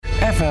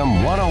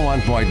FM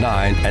 101.9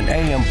 and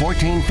AM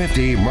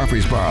 1450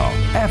 Murfreesboro,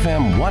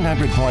 FM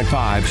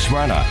 100.5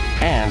 Smyrna,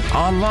 and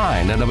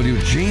online at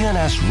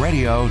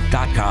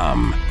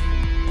WGNSradio.com.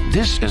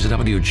 This is the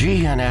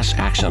WGNS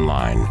Action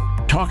Line,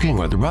 talking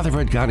with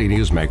Rutherford County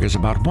newsmakers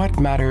about what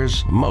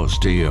matters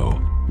most to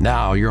you.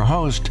 Now, your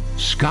host,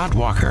 Scott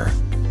Walker.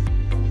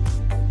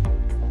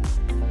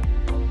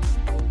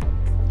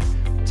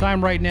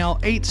 Time right now,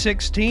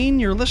 8:16.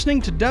 You're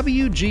listening to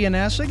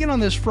WGNS again on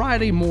this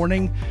Friday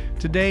morning,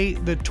 today,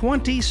 the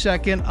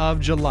 22nd of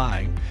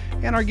July.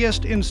 And our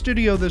guest in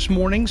studio this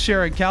morning,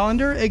 Sarah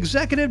Callender,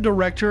 Executive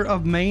Director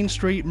of Main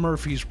Street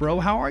Murfreesboro.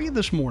 How are you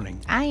this morning?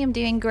 I am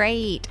doing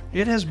great.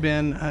 It has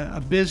been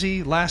a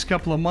busy last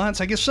couple of months.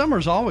 I guess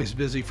summer's always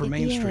busy for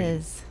Main Street. It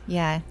is.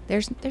 Yeah,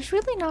 there's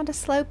really not a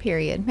slow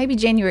period. Maybe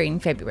January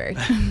and February.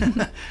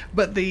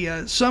 But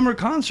the summer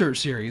concert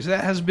series,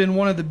 that has been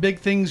one of the big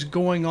things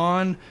going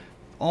on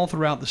all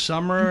throughout the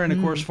summer, and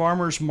of course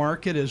farmers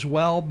market as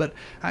well. But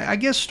I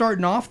guess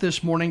starting off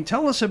this morning,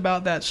 tell us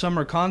about that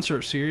summer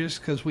concert series,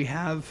 because we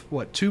have,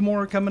 two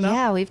more coming up?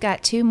 Yeah, we've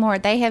got two more.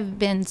 They have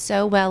been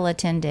so well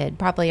attended.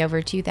 Probably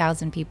over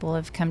 2,000 people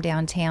have come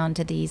downtown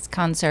to these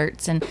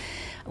concerts, and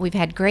we've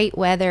had great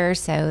weather,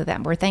 so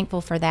that we're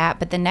thankful for that.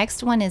 But the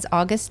next one is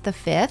August the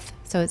 5th,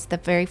 so it's the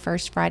very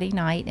first Friday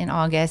night in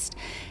August.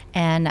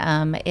 And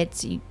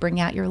you bring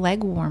out your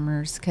leg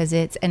warmers, because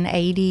it's an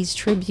 80s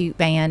tribute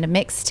band, a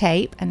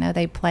mixtape. I know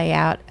they play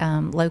out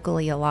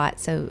locally a lot,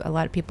 so a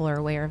lot of people are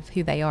aware of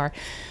who they are.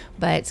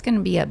 But it's going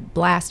to be a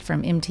blast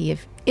from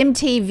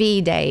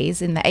MTV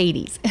days in the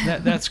 80s.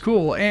 That's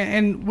cool.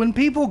 And when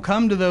people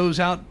come to those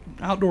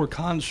outdoor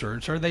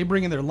concerts, are they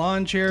bringing their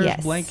lawn chairs,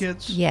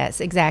 blankets?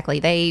 Yes, exactly.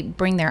 They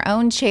bring their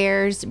own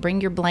chairs,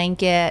 bring your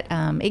blanket.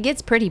 It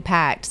gets pretty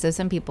packed, so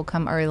some people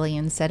come early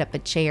and set up a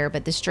chair,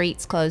 but the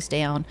street's closed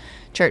down,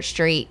 Church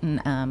Street,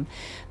 and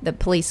the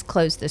police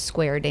close the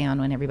square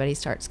down when everybody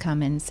starts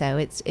coming, so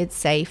it's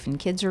safe, and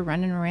kids are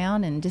running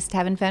around and just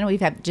having fun.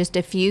 We've had just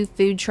a few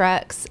food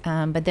trucks,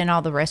 but then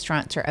all the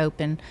restaurants are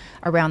open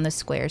around the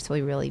square, so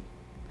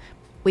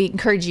we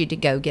encourage you to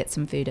go get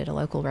some food at a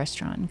local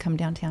restaurant and come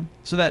downtown.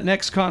 So that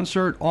next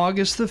concert,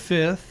 August the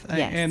 5th,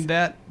 yes. And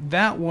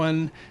that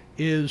one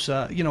is,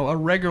 a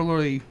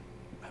regularly,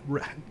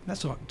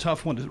 that's a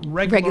tough one,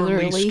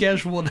 regularly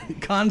scheduled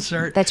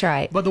concert. That's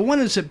right. But the one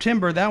in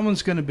September, that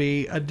one's going to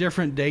be a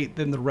different date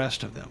than the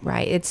rest of them.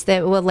 Right. It's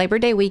Labor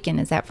Day weekend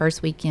is that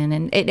first weekend,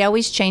 and it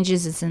always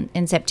changes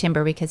in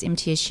September because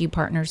MTSU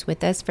partners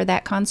with us for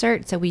that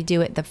concert, so we do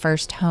it the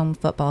first home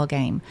football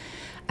game.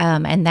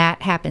 And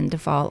that happened to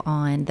fall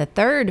on the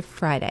third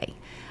Friday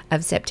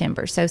of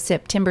September. So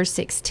September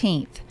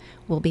 16th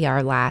will be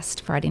our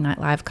last Friday Night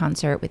Live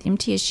concert with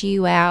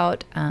MTSU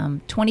out.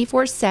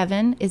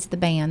 24/7 is the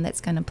band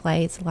that's going to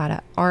play. It's a lot of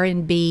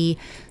R&B,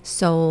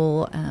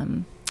 soul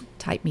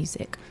type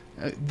music.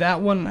 That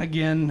one,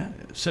 again,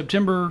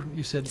 September,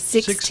 you said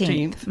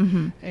 16th.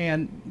 Mm-hmm.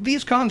 And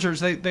these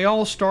concerts, they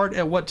all start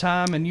at what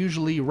time and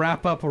usually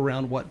wrap up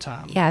around what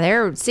time? Yeah,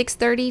 they're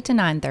 6:30 to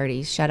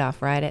 9:30, shut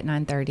off right at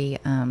 9:30.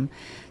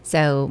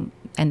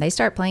 And they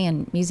start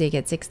playing music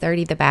at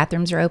 6:30. The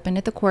bathrooms are open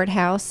at the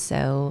courthouse,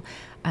 so,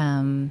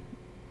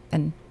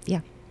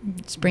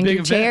 just bring Big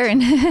your chair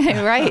and,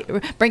 right,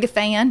 bring a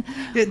fan.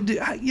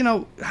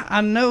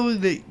 I know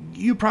that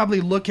you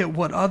probably look at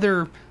what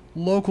other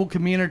local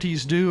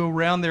communities do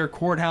around their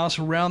courthouse,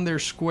 around their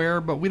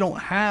square, but we don't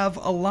have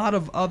a lot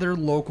of other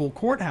local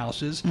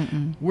courthouses.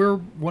 We're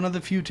one of the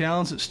few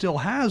towns that still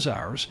has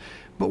ours.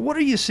 But what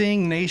are you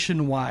seeing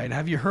nationwide?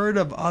 Have you heard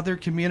of other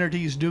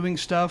communities doing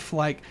stuff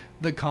like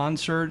the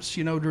concerts,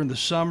 during the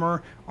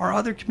summer? Are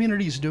other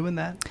communities doing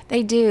that?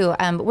 They do.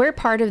 We're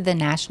part of the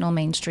National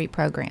Main Street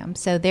program.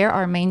 So there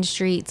are main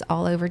streets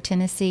all over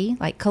Tennessee,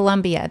 like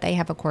Columbia. They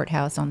have a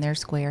courthouse on their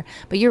square.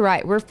 But you're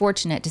right. We're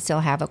fortunate to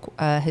still have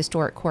a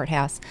historic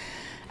courthouse.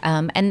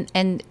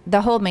 And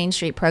the whole Main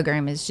Street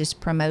program is just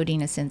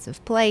promoting a sense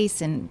of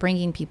place and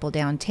bringing people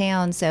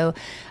downtown. So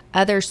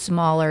other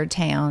smaller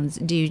towns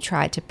do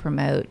try to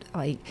promote,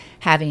 like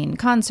having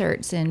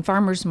concerts and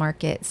farmers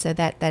markets. So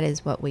that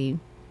is what we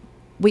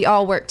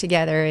all work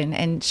together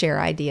and share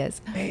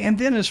ideas. And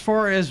then as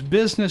far as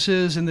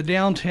businesses in the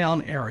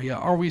downtown area,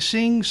 are we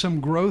seeing some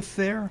growth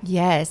there?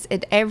 Yes.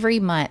 Every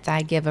month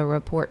I give a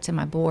report to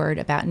my board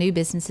about new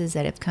businesses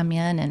that have come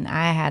in, and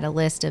I had a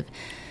list of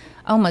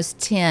almost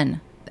 10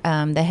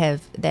 that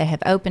have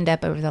opened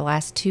up over the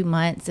last 2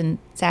 months, and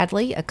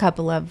sadly a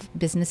couple of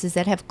businesses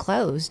that have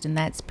closed, and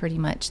that's pretty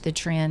much the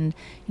trend.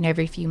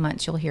 Every few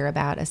months you'll hear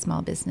about a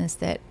small business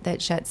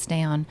that shuts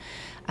down.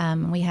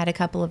 We had a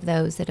couple of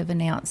those that have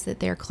announced that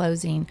they're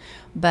closing,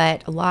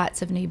 but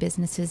lots of new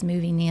businesses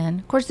moving in.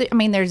 Of course,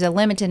 there's a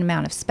limited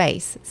amount of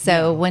space,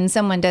 so when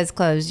someone does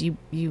close,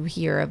 you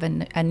hear of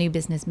a new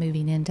business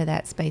moving into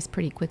that space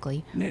pretty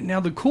quickly. Now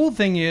the cool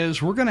thing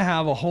is we're going to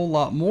have a whole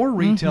lot more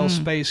retail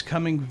space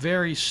coming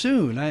very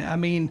soon.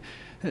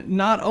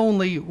 Not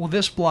only will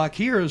this block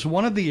here is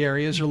one of the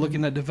areas they're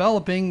looking at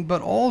developing,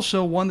 but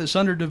also one that's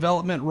under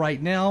development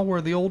right now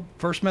where the old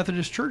First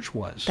Methodist Church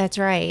was. That's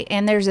right.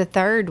 And there's a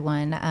third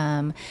one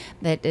I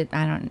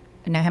don't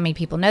know how many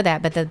people know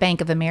that, but the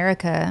Bank of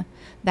America,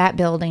 that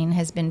building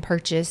has been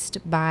purchased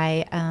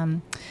by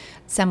an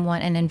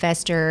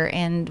investor,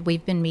 and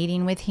we've been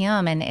meeting with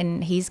him,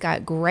 and he's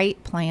got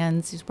great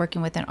plans. He's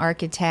working with an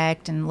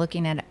architect and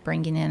looking at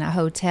bringing in a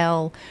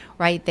hotel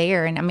right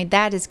there. And I mean,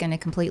 that is going to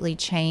completely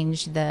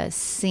change the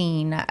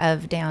scene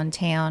of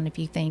downtown. If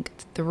you think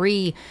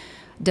 3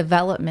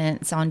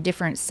 developments on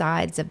different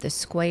sides of the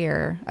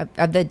square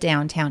of the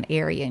downtown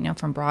area,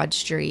 from Broad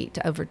Street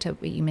over to,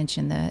 you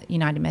mentioned the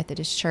United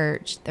Methodist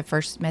Church, the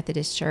First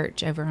Methodist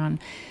Church over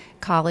on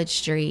College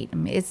Street. I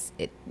mean, it's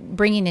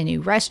bringing in new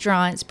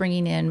restaurants,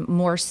 bringing in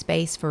more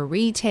space for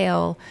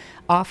retail,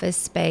 office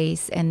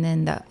space, and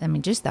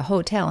then just the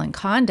hotel and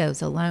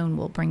condos alone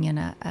will bring in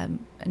a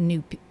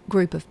new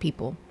group of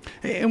people.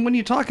 And when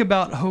you talk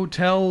about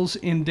hotels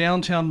in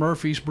downtown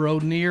Murfreesboro,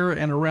 near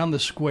and around the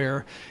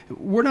square,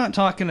 we're not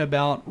talking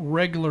about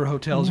regular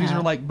hotels. No. These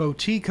are like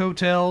boutique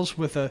hotels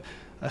with a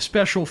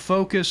special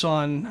focus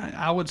on,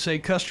 I would say,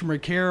 customer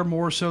care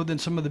more so than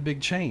some of the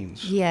big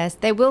chains. Yes,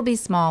 they will be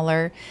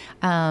smaller.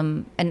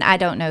 And I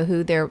don't know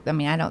who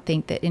I don't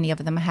think that any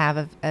of them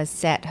have a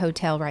set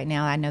hotel right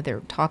now. I know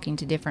they're talking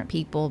to different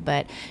people,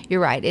 but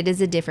you're right. It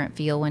is a different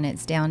feel when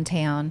it's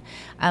downtown.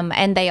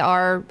 And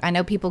I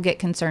know people get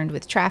concerned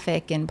with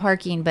traffic and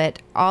parking,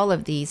 but all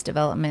of these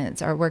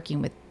developments are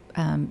working with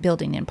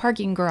building in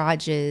parking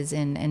garages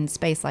and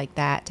space like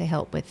that to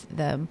help with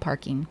the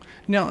parking.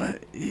 Now,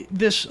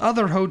 this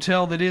other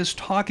hotel that is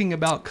talking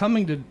about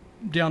coming to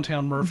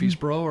downtown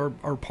Murfreesboro,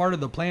 or part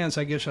of the plans,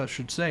 I guess I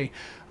should say,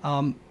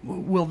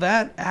 will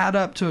that add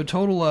up to a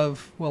total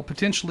of,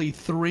 potentially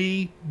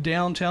 3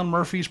 downtown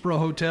Murfreesboro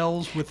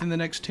hotels within the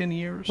next 10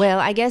 years? Well,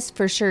 I guess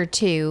for sure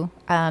 2.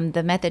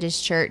 The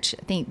Methodist Church,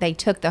 I think they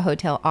took the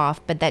hotel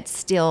off, but that's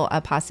still a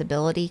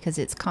possibility because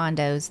it's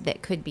condos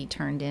that could be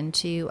turned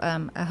into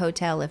a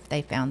hotel if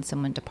they found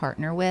someone to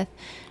partner with,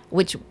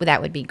 which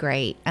that would be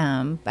great.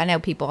 I know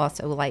people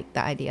also like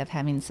the idea of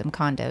having some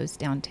condos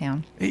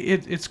downtown.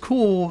 It's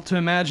cool to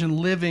imagine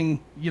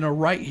living,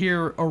 right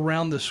here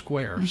around the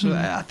square. So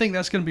I think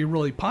that's going to be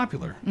really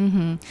popular.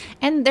 Mm-hmm.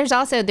 And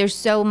there's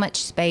so much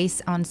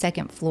space on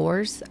second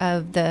floors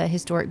of the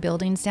historic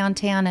buildings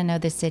downtown. I know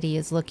the city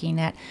is looking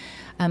at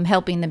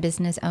helping the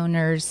business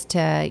owners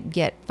to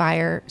get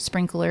water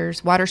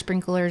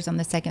sprinklers on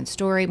the second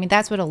story. I mean,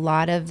 that's what a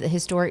lot of the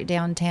historic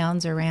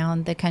downtowns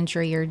around the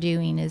country are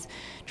doing, is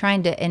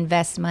trying to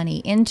invest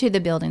money into the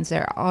buildings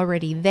that are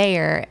already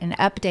there and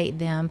update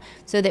them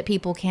so that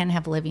people can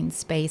have living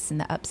space in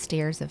the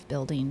upstairs of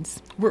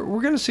buildings. We're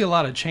going to see a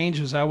lot of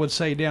changes, I would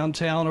say,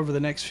 downtown over the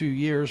next few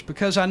years,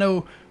 because I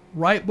know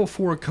right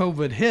before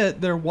COVID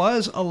hit, there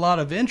was a lot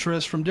of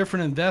interest from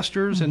different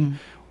investors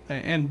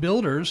and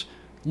builders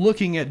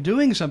looking at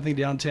doing something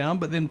downtown,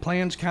 but then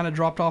plans kind of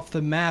dropped off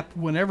the map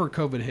whenever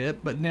COVID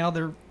hit, but now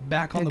they're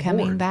back on the board.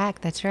 They're coming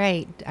back, that's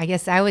right. I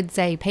guess I would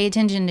say pay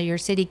attention to your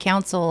city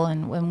council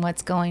and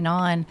what's going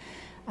on,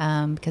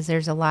 because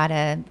there's a lot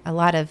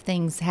of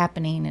things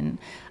happening,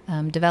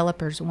 and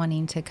developers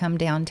wanting to come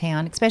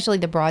downtown, especially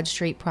the Broad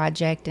Street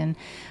project and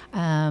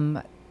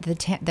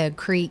the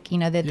creek,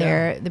 that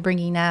they're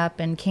bringing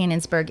up, and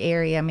Cannonsburg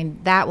area. I mean,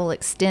 that will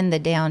extend the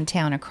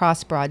downtown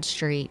across Broad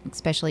Street,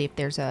 especially if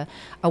there's a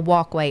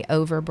walkway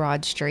over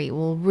Broad Street.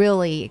 Will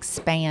really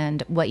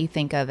expand what you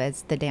think of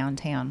as the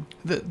downtown.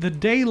 The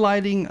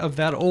daylighting of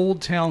that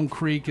Old Town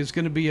Creek is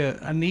going to be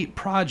a neat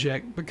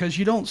project, because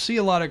you don't see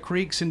a lot of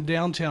creeks in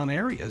downtown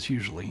areas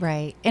usually.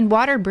 Right. And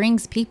water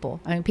brings people.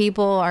 I mean,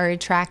 people are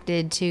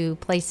attracted to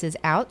places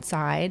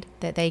outside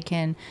that they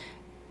can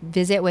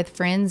visit with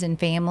friends and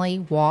family,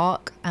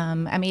 walk.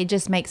 It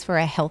just makes for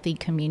a healthy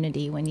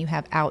community when you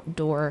have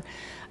outdoor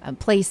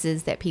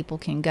places that people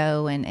can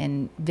go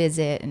and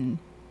visit. And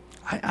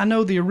I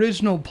know the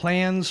original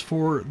plans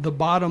for the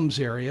Bottoms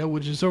area,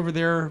 which is over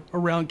there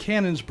around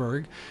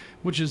Cannonsburg,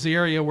 which is the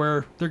area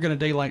where they're going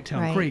to daylight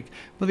Town Creek.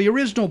 But the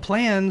original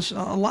plans,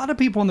 a lot of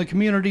people in the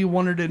community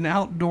wanted an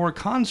outdoor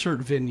concert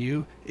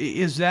venue.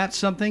 Is that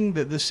something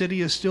that the city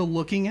is still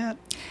looking at?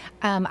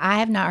 I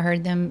have not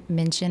heard them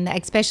mention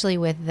that, especially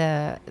with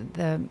the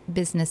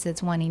business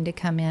that's wanting to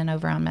come in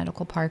over on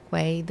Medical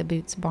Parkway, the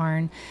Boots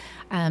Barn.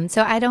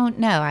 So I don't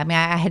know. I mean,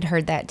 I had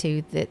heard that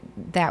too,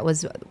 that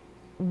was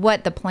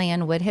what the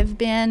plan would have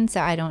been.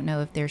 So I don't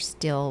know if they're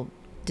still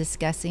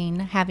discussing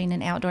having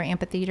an outdoor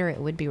amphitheater.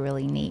 It would be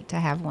really neat to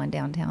have one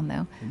downtown,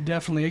 though.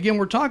 Definitely. Again,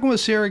 we're talking with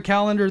Sarah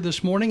Callender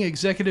this morning,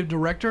 Executive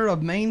Director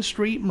of Main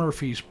Street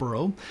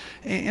Murfreesboro.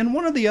 And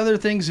one of the other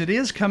things that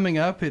is coming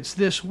up, it's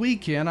this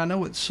weekend. I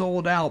know it's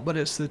sold out, but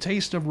it's the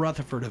Taste of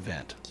Rutherford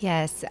event.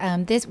 Yes.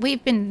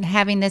 We've been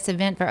having this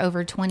event for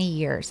over 20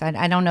 years.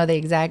 I don't know the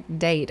exact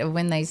date of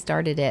when they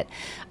started it.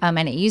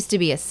 And it used to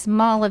be a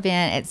small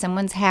event at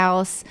someone's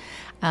house.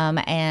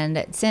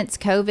 And since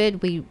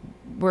COVID,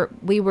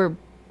 we were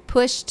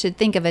pushed to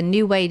think of a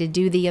new way to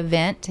do the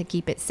event to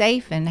keep it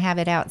safe and have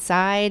it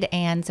outside.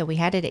 And so we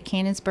had it at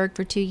Canonsburg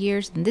for 2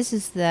 years. And this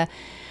is the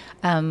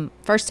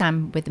first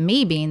time with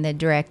me being the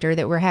director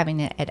that we're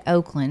having it at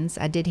Oakland's.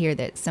 I did hear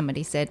that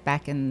somebody said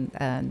back in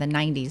the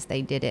 90s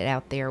they did it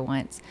out there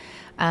once.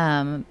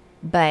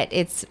 But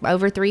it's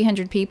over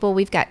 300 people.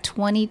 We've got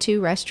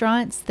 22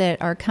 restaurants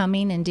that are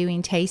coming and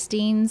doing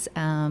tastings.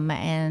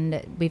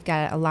 And we've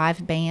got a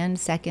live band.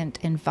 Second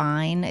and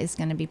Vine is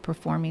going to be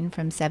performing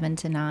from 7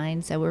 to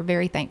 9. So we're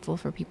very thankful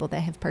for people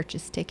that have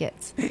purchased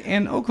tickets.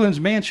 And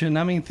Oakland's Mansion,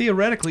 I mean,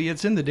 theoretically,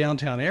 it's in the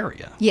downtown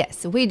area.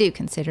 Yes, we do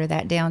consider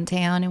that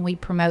downtown, and we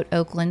promote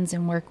Oakland's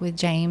and work with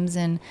James.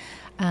 And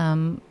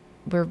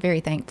we're very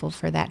thankful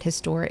for that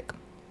historic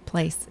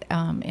place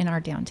in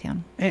our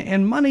downtown.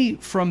 And money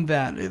from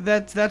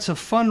that's a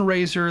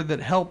fundraiser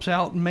that helps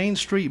out Main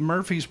Street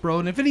Murfreesboro.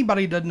 And if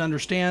anybody doesn't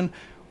understand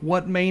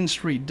what Main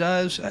Street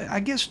does, I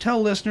guess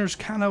tell listeners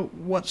kind of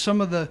what some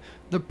of the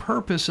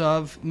purpose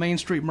of Main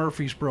Street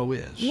Murfreesboro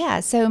is. Yeah,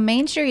 so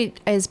Main Street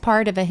is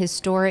part of a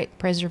historic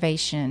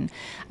preservation.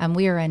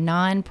 We are a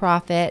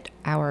nonprofit.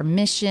 Our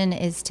mission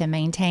is to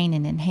maintain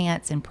and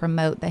enhance and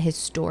promote the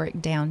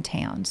historic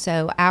downtown.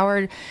 So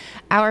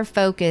our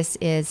focus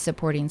is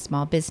supporting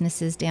small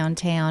businesses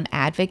downtown,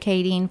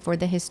 advocating for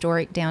the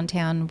historic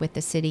downtown with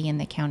the city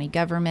and the county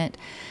government.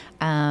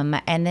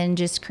 And then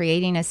just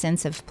creating a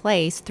sense of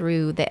place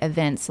through the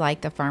events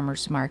like the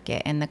farmers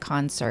market and the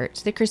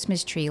concerts, the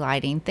Christmas tree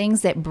lighting,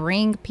 things that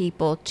bring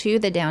people to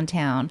the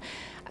downtown.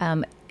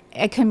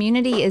 A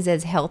community is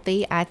as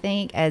healthy, I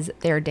think, as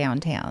their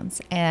downtowns.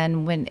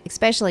 And when,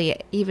 especially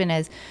even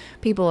as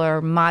people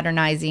are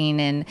modernizing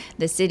and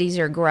the cities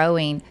are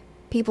growing,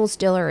 people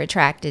still are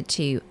attracted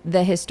to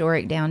the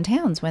historic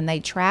downtowns when they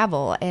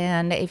travel.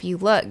 And if you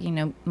look,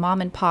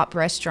 mom and pop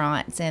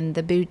restaurants and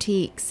the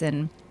boutiques,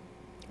 and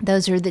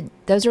those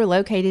are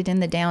located in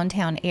the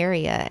downtown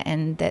area,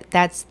 and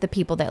that's the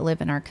people that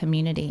live in our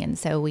community, and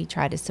so we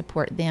try to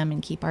support them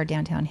and keep our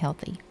downtown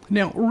healthy.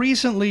 Now,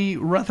 recently,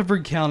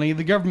 Rutherford County,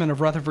 the government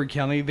of Rutherford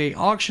County, they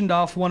auctioned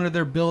off one of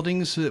their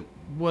buildings that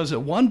was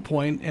at one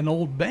point an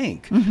old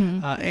bank,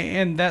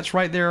 and that's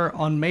right there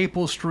on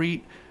Maple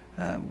Street.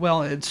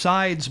 It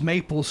sides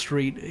Maple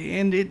Street,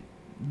 and it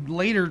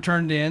later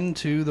turned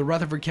into the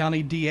Rutherford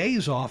County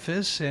DA's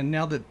office, and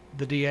now that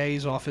the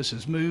DA's office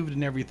has moved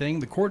and everything,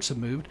 the courts have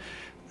moved,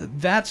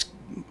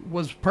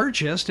 was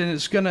purchased, and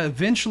it's going to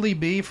eventually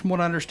be, from what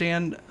I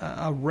understand,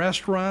 a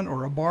restaurant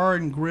or a bar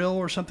and grill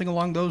or something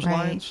along those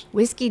lines.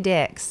 Whiskey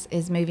Dick's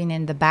is moving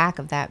in the back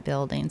of that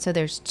building, so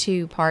there's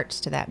two parts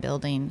to that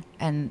building,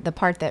 and the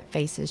part that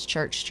faces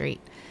Church Street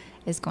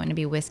is going to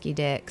be Whiskey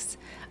Dick's.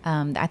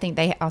 I think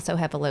they also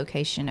have a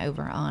location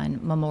over on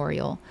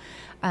Memorial.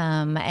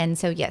 And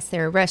so, yes,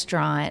 they're a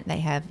restaurant.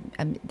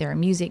 They're a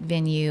music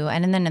venue.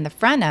 And then in the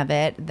front of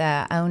it,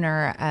 the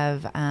owner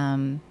of,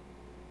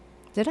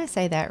 did I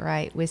say that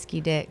right? Whiskey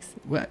Dick's?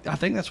 Well, I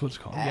think that's what it's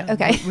called. Yeah.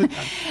 Okay.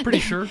 I'm pretty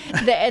sure.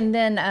 And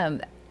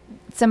then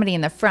somebody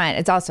in the front,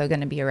 it's also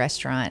going to be a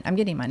restaurant. I'm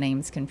getting my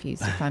names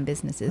confused on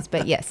businesses,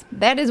 but yes,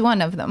 that is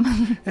one of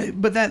them.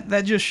 But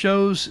that just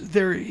shows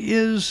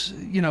there's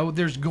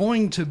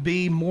going to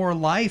be more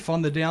life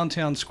on the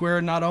downtown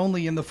square, not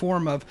only in the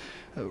form of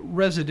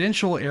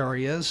residential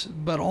areas,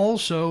 but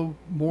also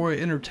more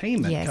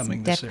entertainment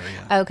coming this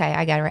area. Okay,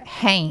 I got it right.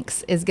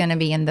 Hank's is going to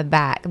be in the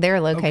back.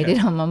 They're located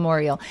on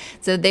Memorial.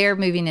 So they're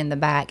moving in the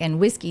back. And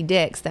Whiskey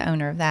Dick's, the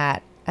owner of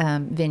that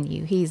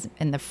venue, he's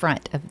in the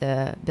front of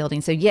the building.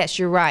 So yes,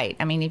 you're right.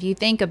 I mean, if you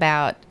think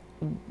about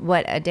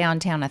what a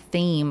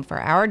theme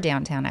for our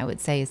downtown, I would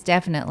say, is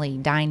definitely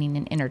dining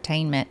and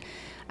entertainment.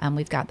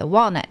 We've got the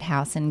Walnut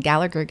House and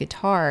Gallagher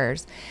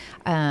Guitars,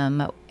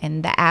 and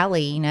the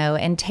Alley,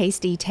 and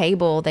Tasty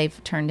Table.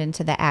 They've turned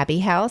into the Abbey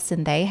House,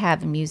 and they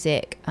have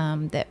music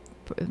that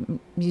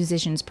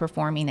musicians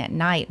performing at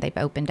night. They've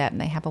opened up,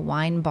 and they have a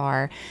wine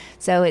bar.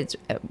 So it's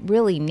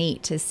really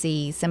neat to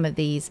see some of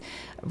these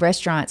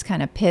restaurants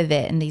kind of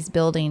pivot in these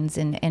buildings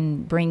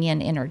and bring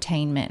in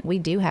entertainment. We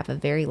do have a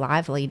very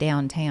lively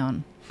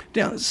downtown.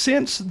 Now,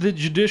 since the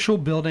judicial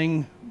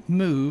building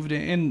moved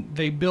and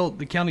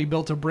the county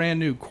built a brand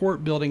new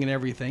court building and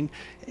everything,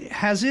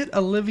 has it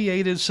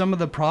alleviated some of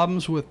the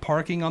problems with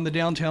parking on the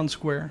downtown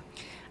square?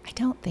 I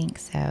don't think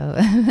so.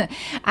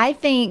 I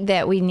think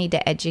that we need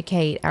to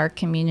educate our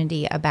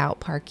community about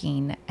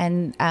parking,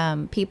 and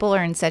people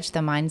are in such the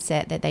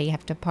mindset that they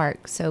have to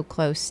park so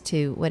close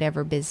to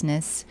whatever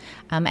business,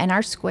 and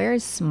our square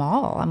is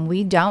small.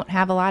 We don't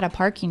have a lot of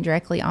parking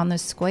directly on the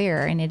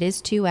square, and it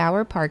is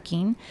 2-hour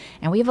parking,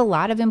 and we have a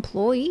lot of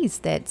employees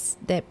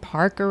that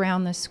park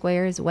around the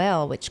square as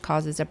well, which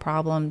causes a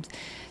problem.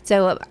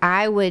 So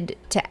I would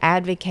to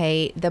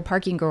advocate the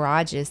parking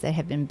garages that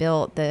have been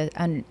built,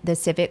 the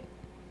Civic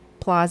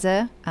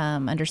Plaza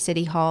under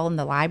City Hall and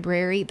the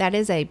library. That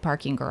is a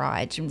parking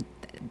garage.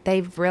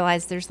 They've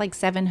realized there's like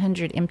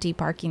 700 empty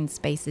parking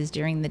spaces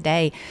during the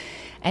day.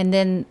 And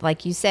then,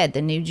 like you said,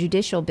 the new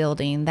judicial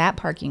building, that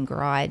parking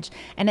garage.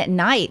 And at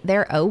night,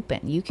 they're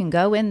open. You can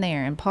go in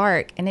there and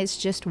park, and it's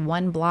just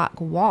 1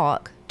 block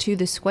walk to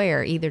the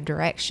square either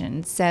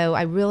direction. So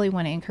I really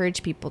want to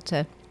encourage people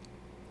to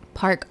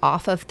park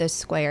off of the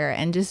square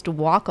and just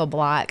walk a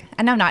block.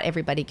 I know not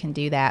everybody can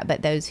do that,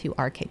 but those who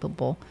are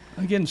capable.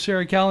 Again,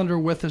 Sarah Callender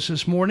with us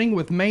this morning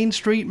with Main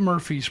Street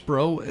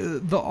Murfreesboro,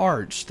 the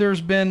arts.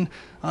 There's been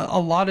a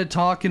lot of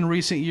talk in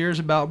recent years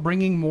about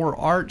bringing more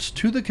arts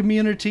to the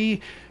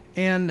community,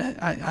 and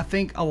I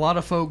think a lot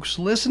of folks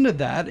listen to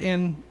that.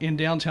 And in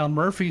downtown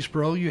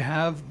Murfreesboro, you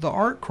have the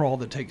art crawl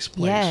that takes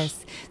place.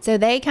 Yes. So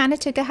they kind of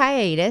took a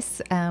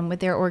hiatus with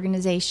their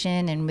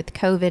organization and with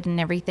COVID and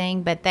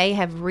everything, but they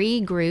have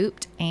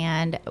regrouped,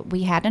 and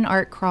we had an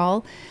art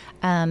crawl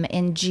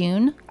in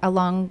June,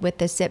 along with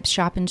the SIP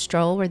Shop and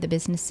Stroll, where the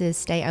businesses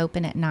stay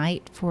open at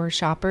night for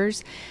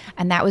shoppers.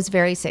 And that was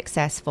very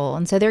successful.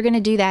 And so they're going to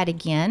do that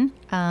again.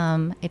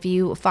 If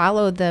you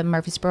follow the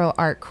Murfreesboro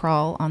Art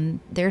Crawl on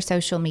their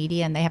social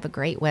media, and they have a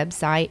great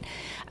website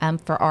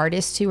for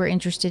artists who are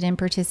interested in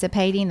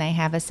participating, they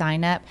have a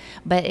sign up.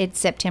 But it's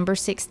September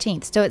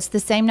 16th. So it's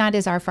the same night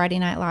as our Friday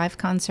Night Live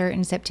concert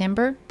in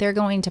September. They're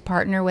going to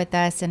partner with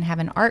us and have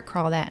an art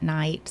crawl that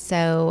night.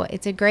 So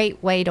it's a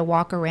great way to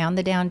walk around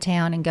the downtown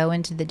and go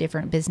into the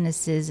different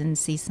businesses and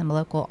see some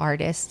local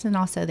artists, and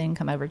also then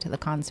come over to the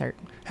concert.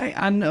 Hey,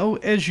 I know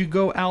as you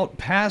go out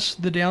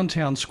past the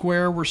downtown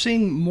square, we're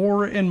seeing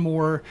more and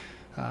more,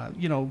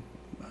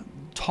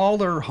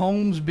 taller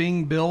homes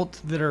being built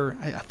that are,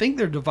 I think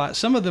they're divided.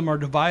 Some of them are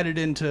divided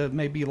into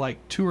maybe like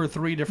 2 or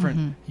 3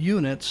 different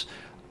units.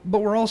 But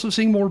we're also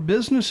seeing more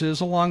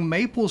businesses along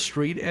Maple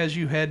Street as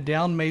you head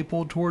down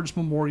Maple towards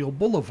Memorial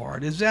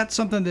Boulevard. Is that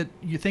something that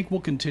you think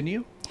will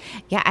continue?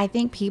 Yeah, I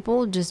think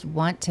people just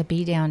want to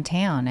be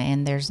downtown,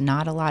 and there's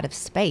not a lot of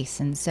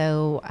space. And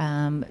so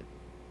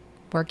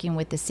working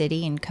with the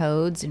city and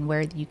codes and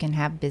where you can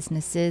have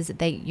businesses,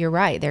 you're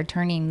right, they're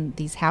turning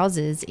these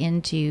houses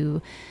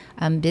into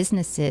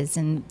businesses.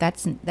 And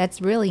that's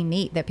really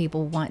neat that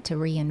people want to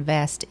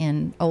reinvest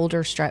in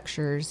older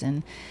structures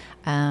and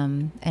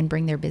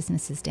bring their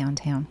businesses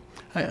downtown.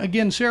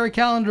 Again, Sarah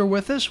Callender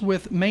with us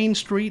with Main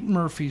Street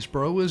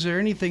Murfreesboro. Is there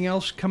anything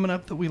else coming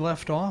up that we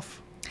left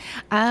off?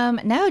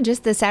 No,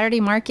 just the Saturday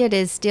market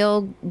is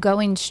still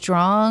going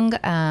strong.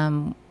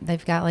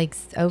 They've got like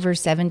over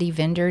 70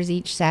 vendors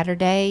each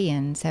Saturday,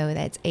 and so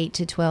that's 8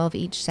 to 12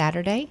 each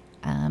Saturday,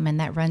 and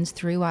that runs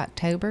through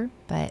October.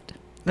 But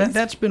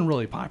that's been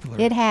really popular.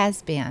 It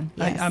has been,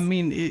 yes. I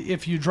mean,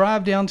 if you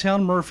drive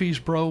downtown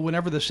Murfreesboro,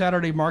 whenever the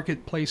Saturday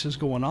marketplace is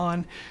going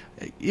on,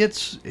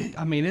 it's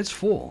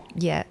full.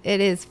 Yeah,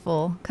 it is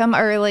full. Come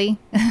early,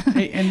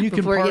 and you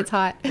before can it gets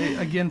hot.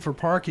 Again, for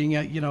parking,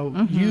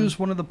 use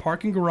one of the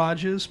parking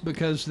garages,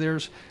 because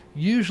there's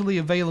usually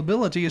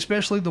availability,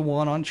 especially the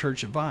one on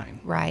Church and Vine.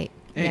 Right.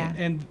 Yeah.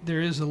 And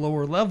there is a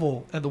lower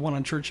level at the one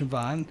on Church and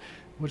Vine,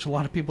 which a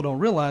lot of people don't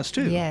realize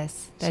too.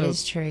 Yes, that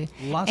is true.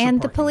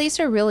 And the police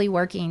are really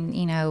working,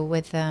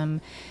 with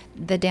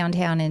the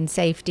downtown and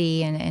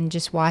safety and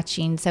just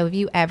watching. So if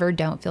you ever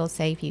don't feel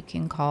safe, you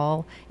can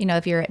call.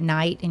 If you're at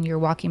night and you're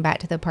walking back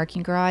to the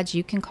parking garage,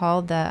 you can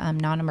call the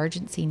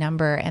non-emergency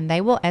number, and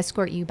they will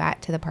escort you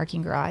back to the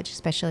parking garage,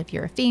 especially if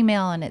you're a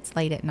female and it's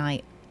late at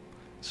night.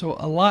 So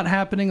a lot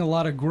happening, a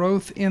lot of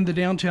growth in the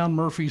downtown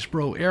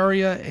Murfreesboro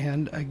area,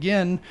 and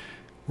again,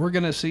 we're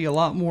going to see a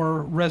lot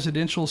more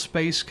residential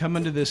space come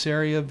into this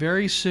area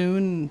very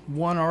soon.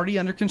 One already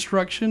under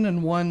construction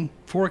and one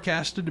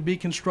forecasted to be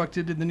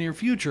constructed in the near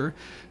future.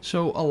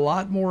 So a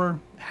lot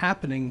more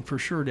happening for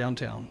sure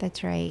downtown.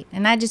 That's right.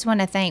 And I just want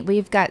to thank,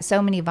 we've got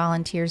so many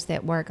volunteers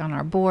that work on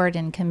our board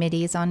and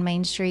committees on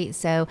Main Street.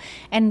 So,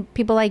 and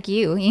people like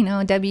you,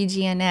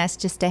 WGNS,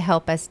 just to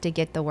help us to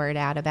get the word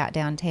out about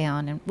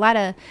downtown, and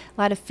a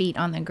lot of feet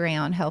on the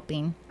ground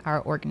helping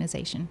our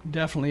organization.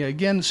 Definitely.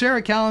 Again,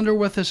 Sarah Callender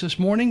with us this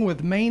morning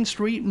with Main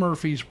Street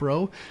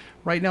Murfreesboro.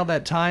 Right now,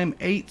 that time,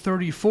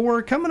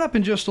 8:34. Coming up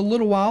in just a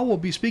little while, we'll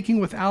be speaking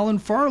with Alan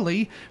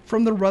Farley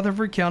from the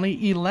Rutherford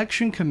County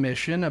Election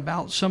Commission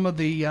about some of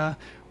the,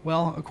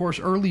 of course,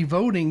 early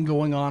voting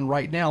going on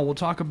right now. We'll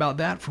talk about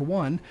that for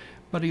one.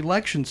 But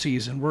election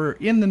season, we're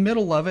in the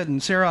middle of it.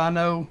 And Sarah, I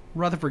know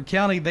Rutherford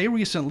County, they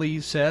recently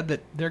said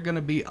that they're going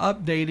to be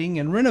updating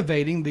and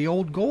renovating the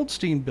old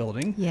Goldstein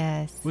building.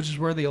 Yes. Which is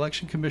where the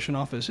Election Commission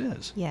office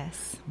is.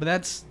 Yes. But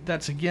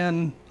that's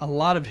again, a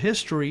lot of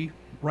history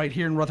right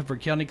here in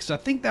Rutherford County, because I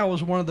think that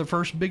was one of the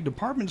first big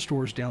department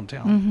stores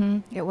downtown.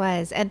 Mm-hmm. It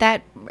was. And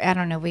that, I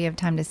don't know if we have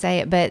time to say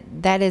it, but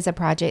that is a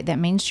project that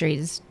Main Street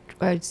is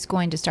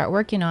going to start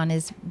working on,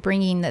 is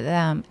bringing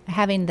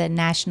having the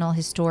National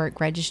Historic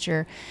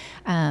Register,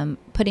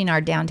 putting our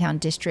downtown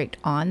district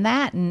on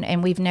that,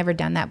 and we've never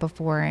done that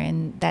before,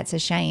 and that's a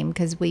shame,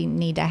 because we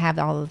need to have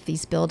all of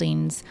these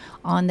buildings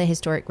on the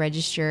Historic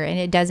Register, and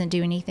it doesn't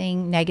do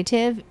anything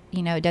negative.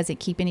 It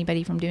doesn't keep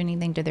anybody from doing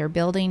anything to their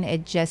building.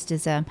 It just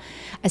is a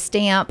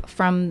stamp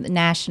from the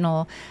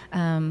national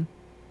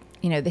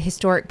the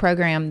historic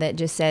program that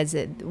just says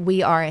that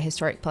we are a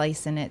historic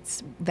place and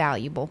it's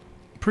valuable.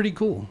 Pretty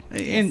cool.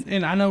 Yes.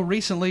 And I know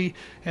recently,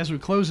 as we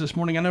close this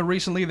morning,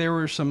 there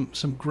were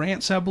some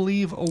grants, I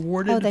believe,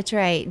 awarded. Oh, that's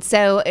right.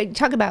 So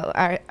talk about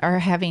our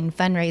having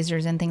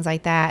fundraisers and things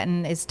like that,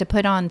 and it's to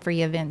put on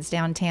free events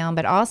downtown,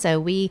 but also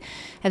we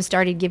have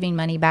started giving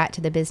money back to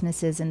the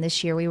businesses, and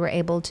this year we were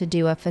able to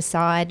do a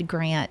facade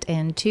grant,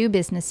 and 2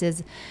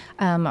 businesses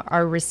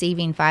are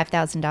receiving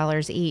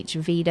 $5,000 each,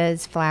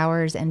 Vita's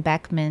Flowers and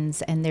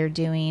Beckman's, and they're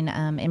doing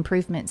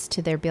improvements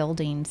to their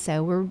building.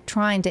 So we're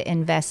trying to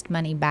invest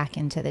money back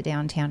into the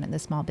downtown and the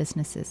small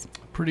businesses.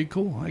 Pretty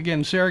cool.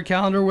 Again, Sarah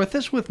Callender with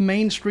us with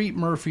Main Street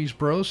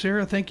Murfreesboro.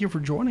 Sarah, thank you for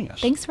joining us.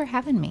 Thanks for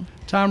having me.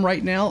 Time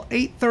right now,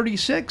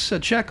 8:36. A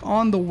check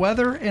on the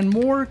weather and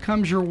more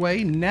comes your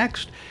way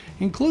next,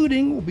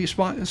 including we'll be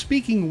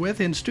speaking with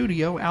in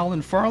studio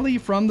Alan Farley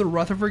from the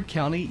Rutherford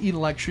County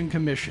Election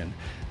Commission.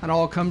 That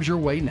all comes your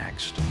way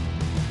next.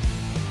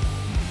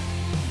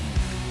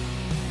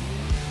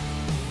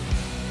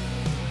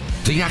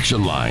 The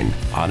Action Line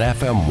on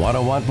FM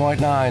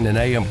 101.9 and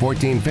AM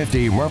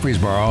 1450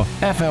 Murfreesboro,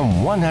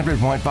 FM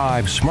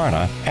 100.5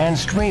 Smyrna, and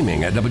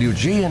streaming at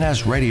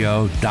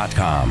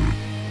WGNSradio.com.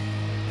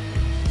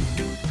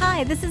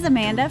 Hi, this is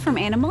Amanda from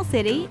Animal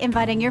City,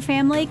 inviting your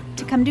family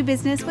to come do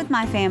business with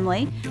my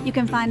family. You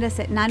can find us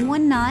at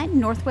 919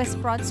 Northwest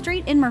Broad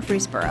Street in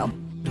Murfreesboro.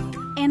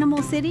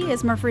 Animal City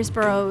is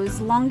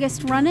Murfreesboro's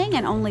longest running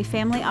and only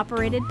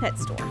family-operated pet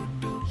store.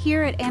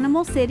 Here at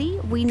Animal City,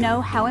 we know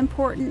how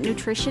important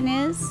nutrition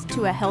is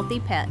to a healthy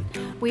pet.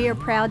 We are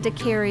proud to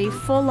carry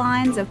full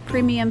lines of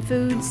premium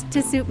foods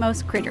to suit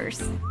most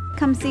critters.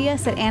 Come see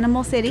us at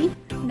Animal City,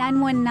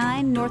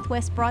 919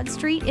 Northwest Broad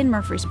Street in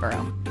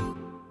Murfreesboro.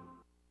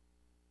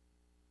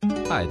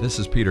 Hi, this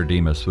is Peter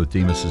Demas with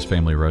Demas's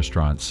Family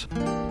Restaurants.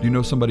 Do you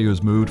know somebody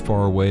who's moved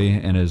far away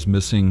and is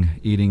missing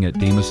eating at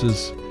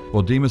Demas's?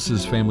 Well,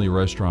 Demas's Family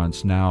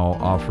Restaurants now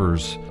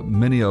offers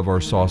many of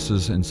our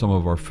sauces and some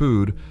of our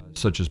food,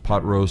 such as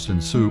pot roast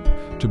and soup,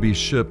 to be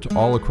shipped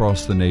all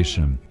across the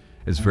nation.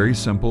 It's very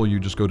simple. You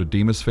just go to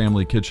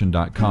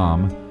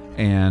DemasFamilyKitchen.com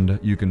and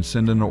you can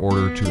send an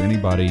order to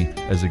anybody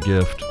as a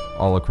gift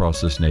all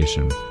across this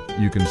nation.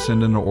 You can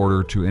send an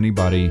order to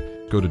anybody.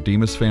 Go to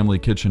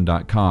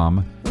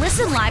DemasFamilyKitchen.com.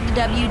 Listen live to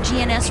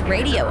WGNS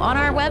Radio on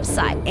our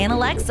website and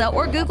Alexa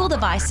or Google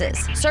devices.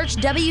 Search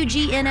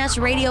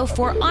WGNS Radio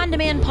for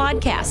on-demand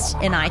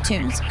podcasts in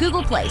iTunes,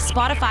 Google Play,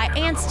 Spotify,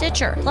 and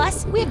Stitcher.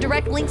 Plus, we have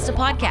direct links to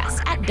podcasts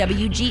at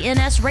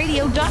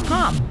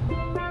WGNSradio.com.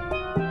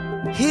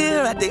 Here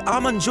at the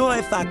Almond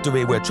Joy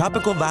Factory, where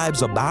tropical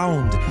vibes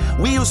abound,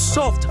 we use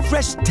soft,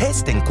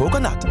 fresh-tasting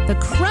coconut. The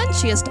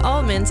crunchiest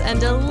almonds and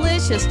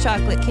delicious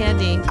chocolate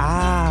candy.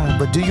 Ah,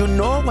 but do you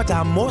know what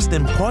our most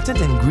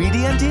important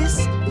ingredient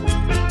is?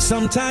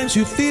 Sometimes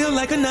you feel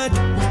like a nut.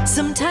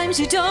 Sometimes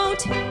you don't.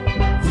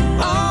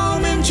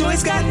 Almond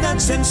Joy's got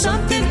nuts and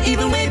something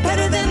even way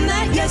better than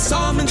that. Yes,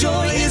 Almond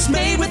Joy is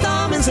made with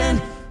almonds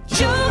and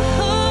joy.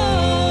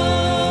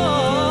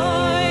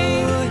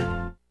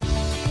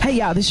 Hey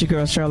y'all, this is your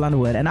girl Cheryl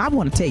Underwood, and I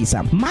want to tell you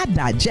something. My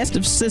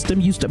digestive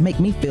system used to make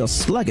me feel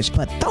sluggish,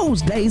 but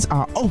those days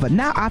are over.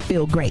 Now I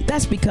feel great.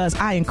 That's because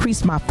I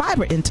increased my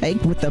fiber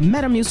intake with the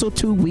Metamucil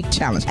 2-week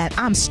challenge, and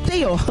I'm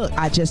still hooked.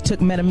 I just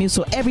took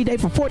Metamucil every day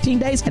for 14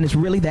 days, and it's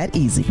really that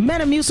easy.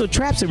 Metamucil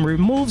traps and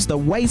removes the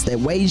waste that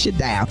weighs you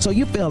down, so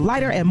you feel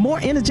lighter and more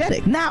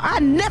energetic. Now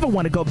I never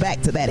want to go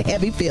back to that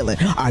heavy feeling.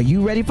 Are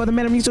you ready for the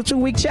Metamucil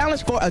 2-week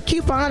challenge? For a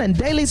coupon and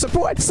daily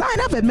support,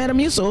 sign up at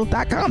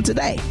Metamucil.com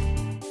today.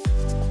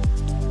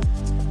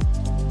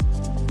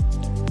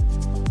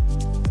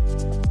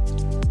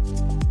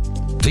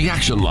 The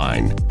Action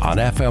Line on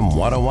FM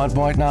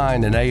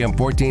 101.9 and AM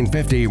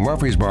 1450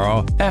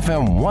 Murfreesboro,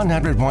 FM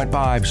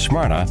 100.5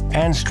 Smyrna,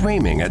 and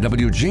streaming at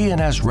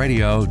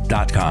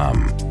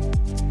WGNSradio.com.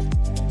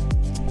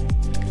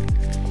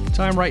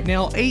 Time right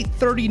now,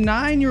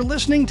 8:39. You're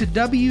listening to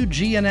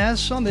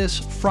WGNS on this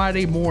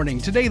Friday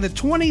morning. Today, the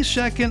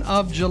 22nd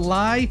of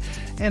July.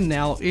 And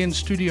now in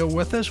studio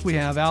with us, we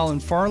have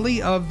Alan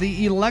Farley of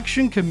the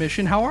Election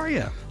Commission. How are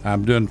you?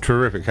 I'm doing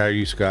terrific. How are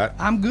you, Scott?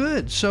 I'm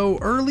good. So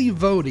early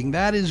voting,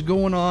 that is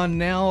going on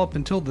now up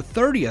until the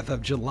 30th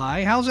of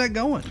July. How's that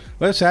going?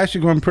 Well, it's actually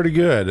going pretty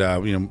good.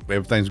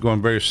 Everything's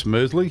going very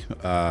smoothly.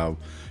 Of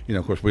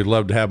course, we'd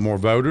love to have more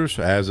voters.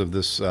 As of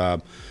this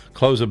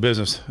close of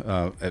business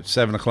at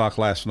 7 o'clock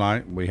last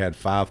night, we had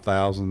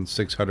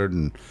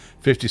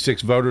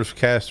 5,656 voters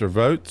cast their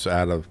votes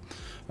out of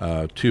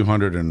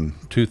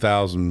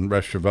 202,000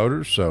 registered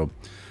voters. So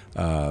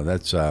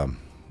that's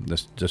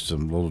just a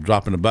little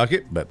drop in the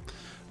bucket, but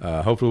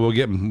hopefully we'll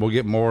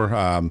get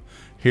more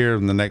here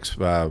in the next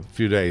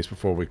few days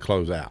before we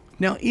close out.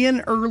 Now, in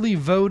early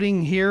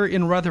voting here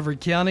in Rutherford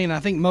County, and I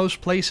think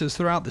most places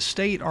throughout the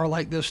state are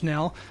like this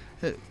now,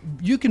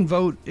 you can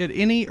vote at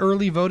any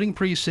early voting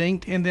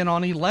precinct, and then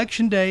on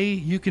election day,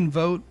 you can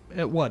vote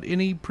at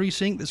any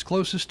precinct that's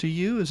closest to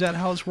you? Is that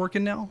how it's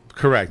working now?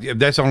 Correct.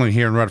 That's only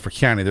here in Rutherford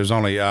County. There's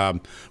only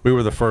we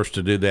were the first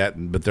to do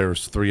that, but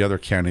there's 3 other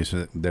counties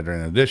that are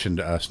in addition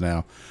to us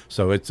now.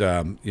 So it's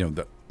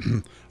the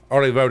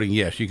early voting.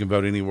 Yes, you can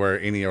vote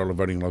anywhere, any early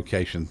voting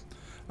location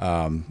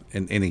in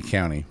any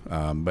county.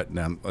 But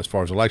now, as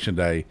far as election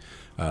day,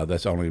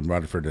 that's only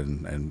Rutherford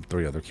and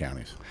 3 other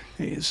counties.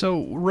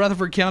 So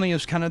Rutherford County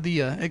is kind of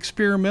the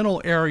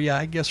experimental area,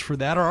 I guess, for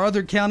that. Are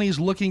other counties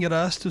looking at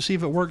us to see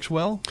if it works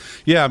well?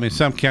 Yeah, I mean,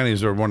 some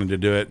counties are wanting to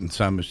do it, and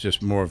some is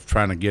just more of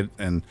trying to get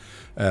in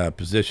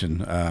position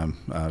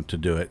to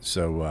do it.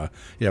 So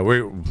yeah,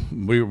 we're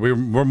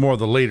more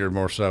the leader,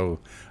 more so,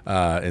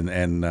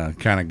 and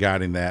kind of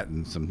guiding that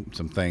and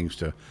some things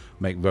to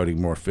make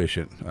voting more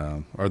efficient,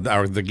 or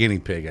the guinea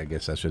pig, I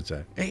guess I should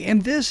say.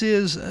 And this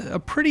is a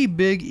pretty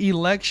big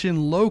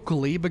election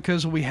locally,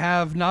 because we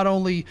have not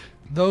only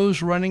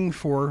those running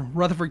for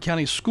Rutherford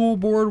County School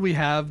Board, we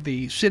have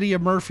the city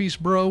of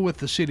Murfreesboro with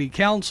the city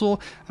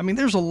council. I mean,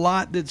 there's a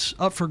lot that's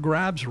up for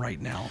grabs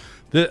right now.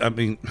 I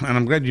mean, and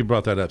I'm glad you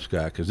brought that up,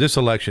 Scott, because this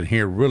election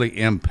here really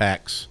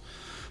impacts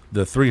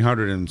the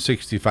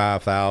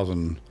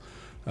 365,000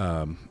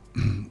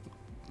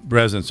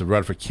 residents of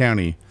Rutherford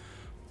County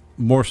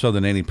more so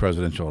than any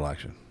presidential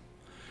election.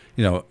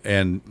 You know,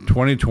 in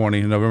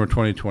November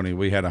 2020,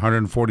 we had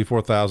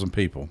 144,000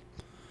 people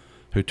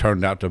who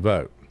turned out to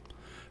vote.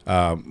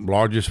 The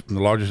largest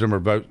number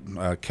of votes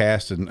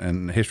cast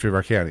in the history of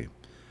our county.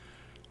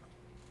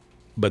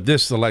 But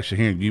this election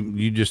here,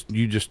 you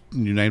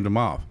named them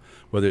off.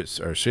 Whether it's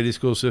our city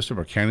school system,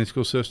 our county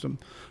school system,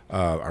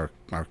 our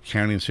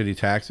county and city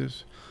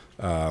taxes,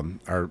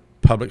 our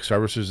public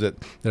services that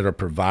are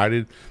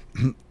provided,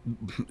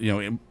 you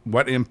know,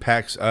 what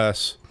impacts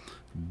us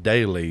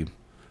daily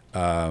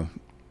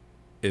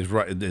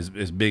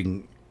is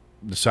being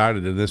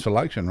decided in this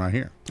election right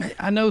here.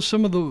 I know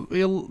some of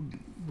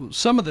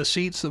the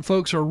seats that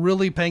folks are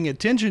really paying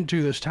attention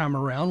to this time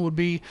around would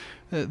be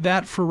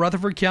that for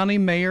Rutherford County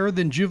mayor,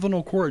 then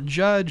juvenile court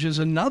judge is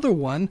another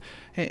one.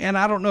 And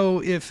I don't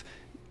know if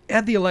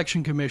at the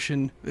election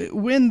commission,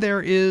 when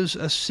there is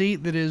a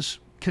seat that is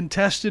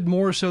contested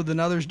more so than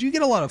others, do you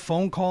get a lot of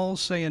phone calls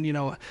saying, you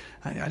know,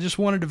 I just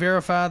wanted to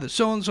verify that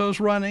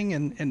so-and-so's running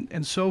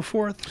and so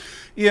forth?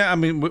 Yeah, I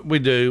mean, we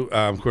do,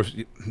 of course,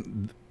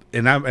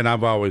 and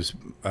I've always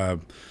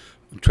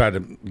tried to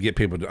get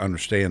people to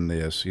understand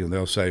this. You know,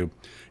 they'll say,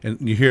 and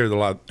you hear it a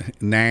lot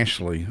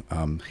nationally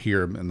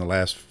here in the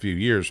last few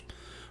years,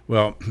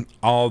 well,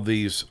 all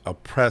these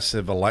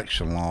oppressive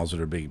election laws that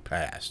are being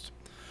passed.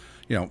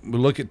 You know,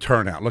 look at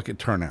turnout.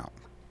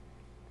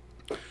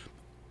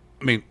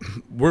 I mean,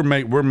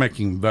 we're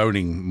making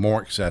voting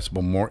more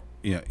accessible, more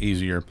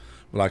easier,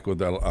 like with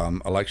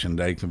the election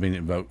day,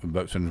 convenient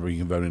vote centers where you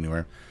can vote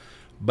anywhere.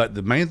 But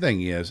the main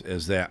thing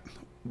is that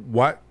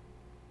what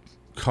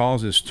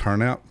causes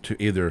turnout to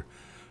either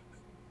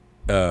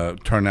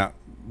turn out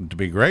to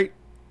be great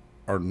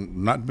or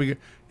not to be good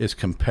is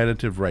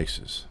competitive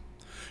races.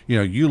 You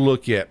know, you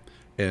look at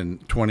in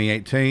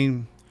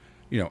 2018.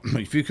 You know,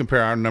 if you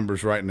compare our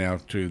numbers right now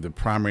to the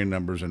primary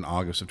numbers in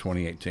August of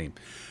 2018,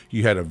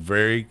 you had a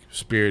very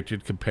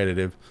spirited,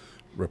 competitive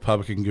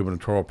Republican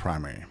gubernatorial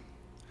primary.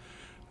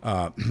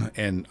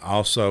 And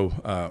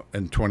also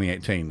in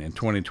 2018. In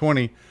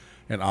 2020,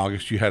 in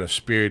August, you had a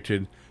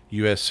spirited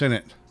U.S.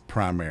 Senate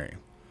primary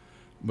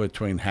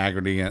between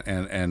Haggerty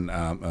and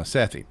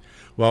Sethi.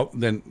 Well,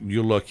 then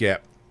you look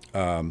at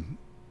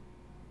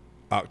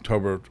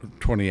October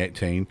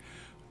 2018,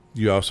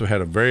 you also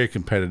had a very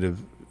competitive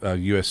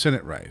U.S.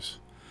 Senate race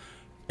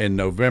in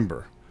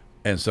November,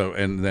 and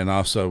then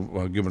also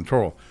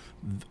gubernatorial,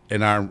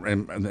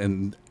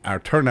 and our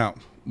turnout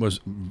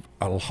was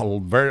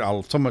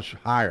so much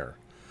higher.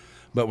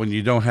 But when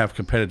you don't have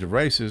competitive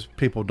races,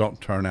 people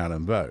don't turn out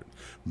and vote.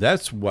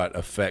 That's what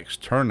affects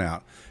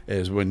turnout,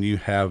 is when you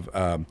have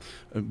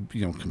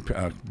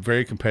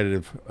very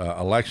competitive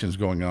elections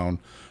going on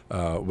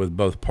with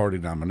both party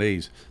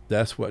nominees.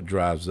 That's what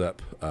drives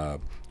up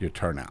your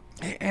turnout.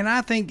 And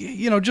I think,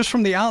 just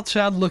from the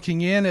outside looking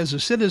in as a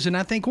citizen,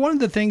 I think one of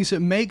the things that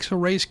makes a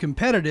race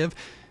competitive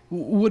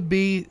would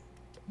be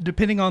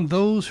depending on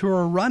those who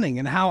are running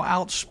and how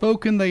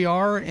outspoken they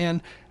are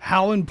and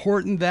how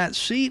important that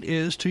seat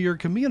is to your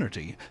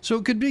community. So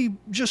it could be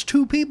just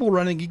two people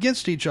running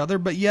against each other,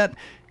 but yet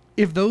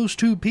if those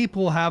two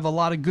people have a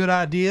lot of good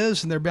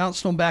ideas and they're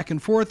bouncing them back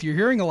and forth, you're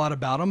hearing a lot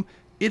about them,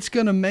 it's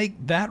going to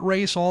make that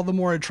race all the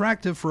more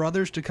attractive for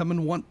others to come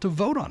and want to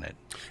vote on it.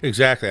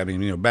 Exactly. I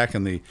mean, back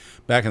in the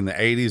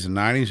 80s and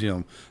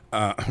 90s,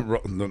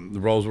 the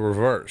roles were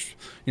reversed.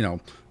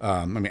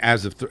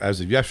 As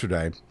of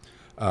yesterday,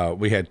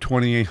 we had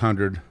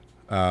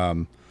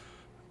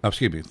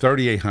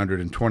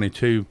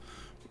 3,822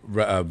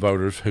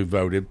 voters who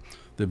voted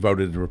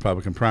in the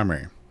Republican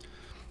primary,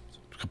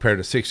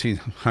 compared to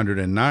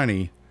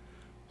 1,690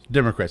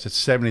 Democrats.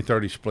 It's a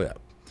 70-30 split.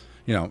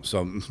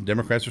 So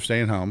Democrats are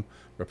staying home,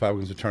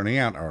 Republicans are turning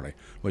out early,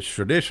 which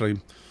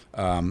traditionally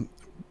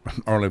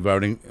early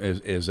voting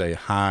is a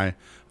high.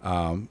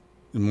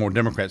 More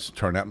Democrats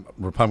turn out.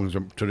 Republicans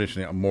are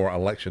traditionally a more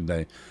election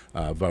day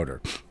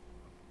voter.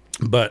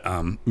 But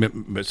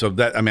so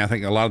that, I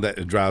think a lot of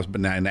that drives.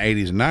 But now in the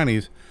 80s and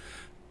 90s,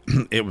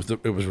 it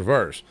was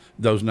reversed.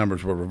 Those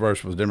numbers were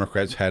reversed. With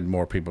Democrats had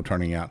more people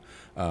turning out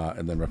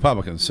and then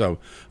Republicans. So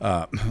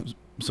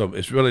so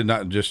it's really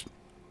not just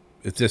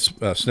it's this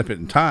snippet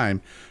in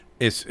time.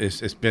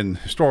 It's been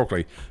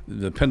historically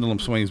the pendulum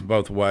swings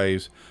both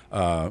ways.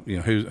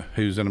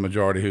 Who's in a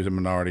majority, who's in a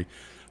minority.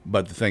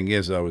 But the thing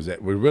is, though, is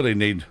that we really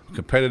need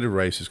competitive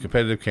races,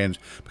 competitive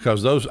candidates,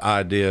 because those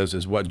ideas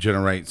is what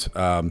generates,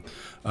 policy,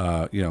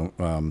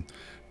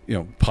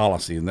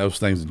 and those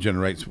things that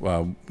generates,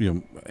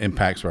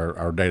 impacts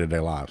our day-to-day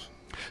lives.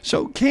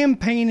 So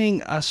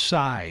campaigning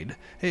aside,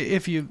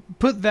 if you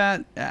put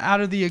that out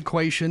of the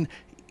equation,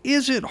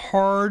 is it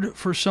hard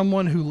for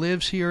someone who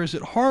lives here? Is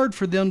it hard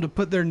for them to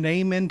put their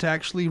name in to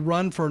actually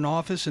run for an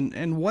office,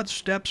 and what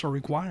steps are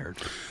required?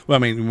 Well, I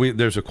mean,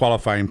 there's a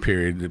qualifying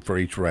period for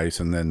each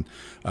race, and then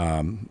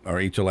or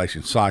each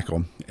election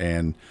cycle,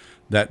 and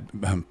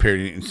that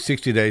period,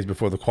 60 days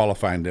before the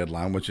qualifying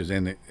deadline, which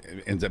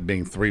ends up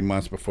being 3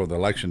 months before the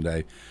election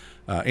day,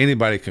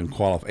 anybody can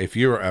qualify. If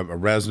you're a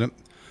resident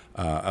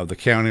of the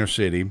county or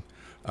city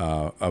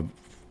of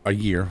a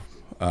year,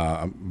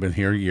 been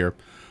here a year.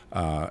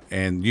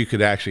 And you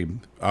could actually,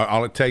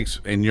 all it takes,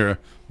 and you're a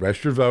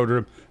registered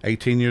voter,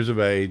 18 years of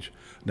age.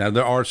 Now,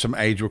 there are some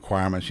age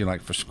requirements.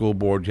 Like for school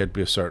board, you had to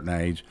be a certain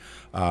age.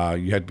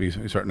 You had to be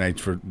a certain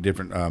age for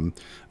different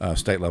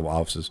state level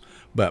offices.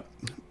 But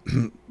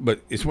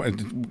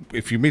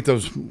if you meet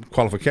those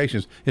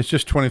qualifications, it's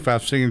just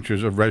 25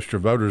 signatures of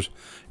registered voters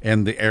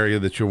in the area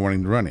that you're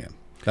wanting to run in.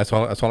 That's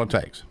all it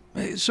takes.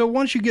 So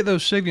once you get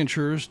those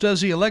signatures,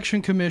 does the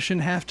election commission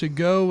have to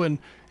go and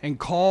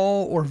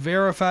call or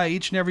verify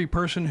each and every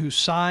person who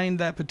signed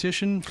that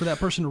petition for that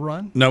person to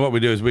run? No, what we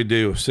do is we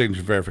do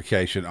signature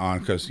verification on,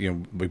 because we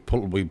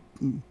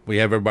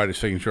have everybody's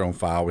signature on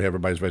file, we have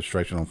everybody's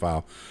registration on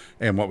file,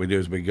 and what we do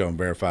is we go and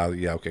verify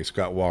that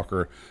Scott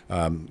Walker,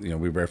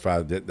 we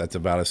verify that that's a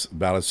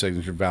valid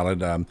signature,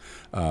 valid on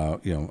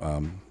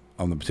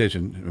the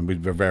petition, and we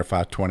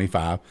verify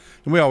 25,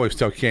 and we always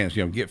tell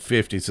candidates, get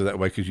 50, so that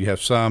way, because you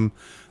have some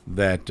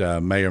that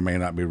may or may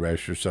not be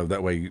registered, so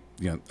that way,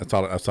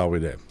 that's all we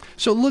do.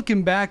 So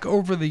looking back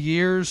over the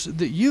years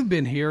that you've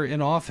been here in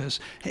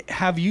office,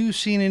 have you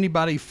seen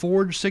anybody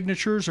forge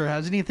signatures, or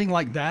has anything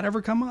like that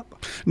ever come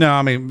up? No,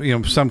 I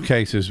mean, some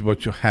cases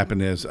what will happen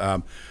is,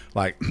 actually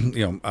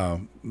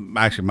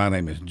my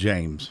name is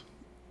James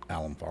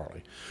Allen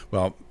Farley.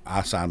 Well,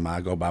 I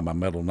go by my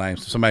middle name.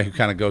 So somebody who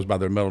kind of goes by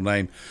their middle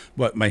name,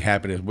 what may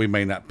happen is we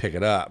may not pick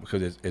it up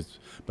because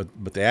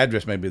but the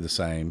address may be the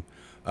same.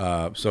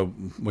 So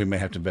we may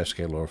have to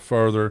investigate a little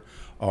further,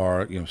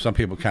 or some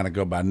people kind of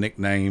go by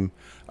nickname,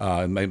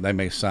 and they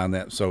may sign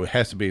that. So it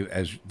has to be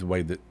as the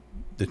way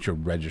that you're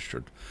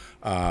registered.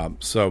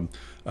 But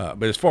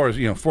as far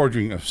as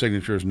forging of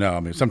signatures, no. I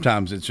mean,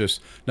 sometimes it's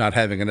just not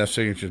having enough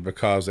signatures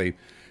because they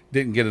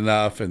didn't get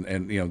enough, and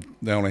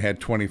they only had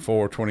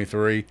 24,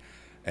 23,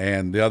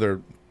 and the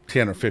other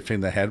 10 or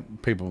 15 that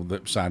had people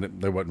that signed it,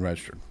 they wasn't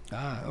registered.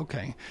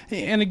 Okay.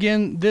 And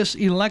again, this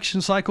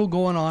election cycle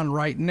going on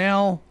right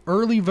now,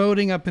 early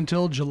voting up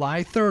until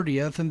July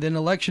 30th, and then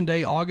election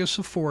day, August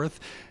the 4th.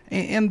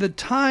 And the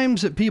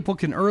times that people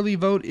can early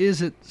vote,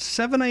 is it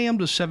 7 a.m.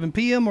 to 7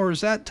 p.m., or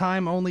is that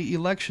time only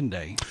election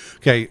day?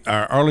 Okay,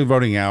 our early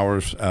voting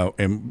hours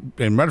in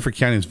Rutherford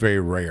County is very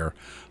rare.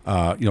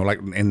 Like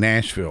in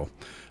Nashville,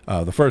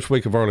 the first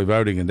week of early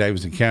voting in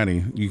Davidson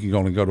County, you can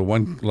only go to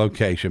one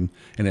location,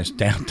 and it's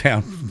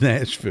downtown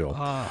Nashville,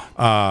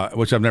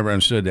 which I've never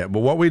understood that. But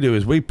what we do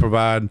is we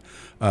provide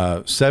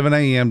 7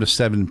 a.m. to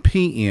 7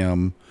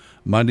 p.m.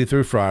 Monday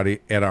through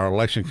Friday at our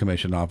Election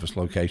Commission office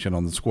location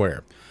on the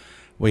square.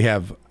 We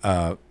have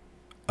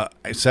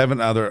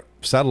 7 other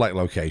satellite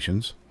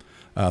locations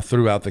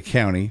throughout the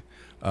county.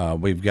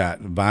 We've got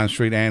Vine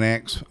Street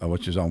Annex,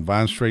 which is on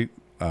Vine Street.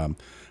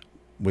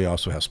 We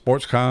also have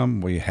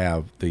Sportscom. We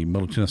have the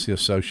Middle Tennessee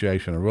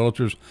Association of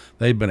Realtors.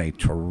 They've been a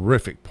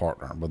terrific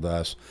partner with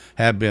us,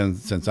 have been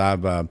since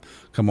I've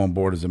come on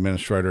board as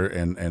administrator,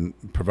 and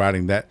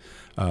providing that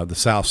the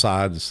south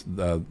side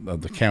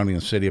of the county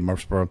and city of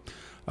Murfreesboro.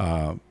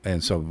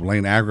 And so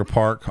Lane Agri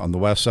Park on the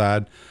west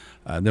side.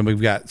 Then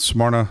we've got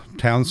Smyrna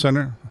Town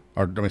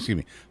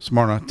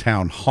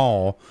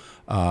Hall,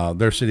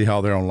 their city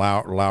hall there on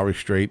Lowry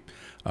Street,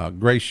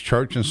 Grace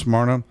Church in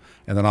Smyrna,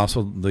 and then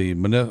also the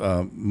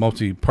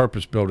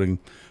multi-purpose building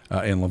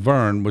in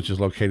Laverne, which is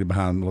located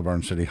behind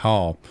Laverne City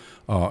Hall,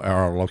 are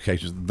our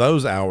locations.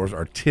 Those hours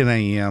are 10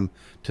 a.m.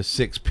 to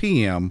 6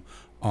 p.m.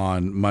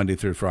 on Monday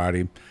through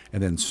Friday,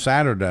 and then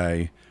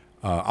Saturday,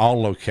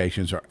 all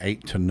locations are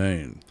 8 to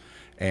noon.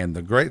 And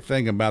the great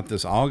thing about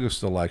this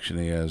August election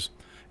is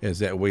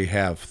that we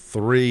have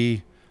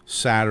 3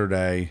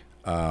 Saturday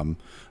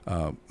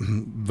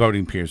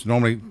voting periods.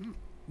 Normally,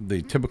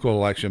 the typical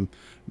election,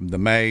 the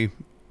May,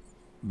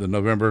 the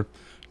November,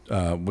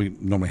 we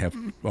normally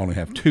only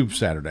have 2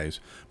 Saturdays.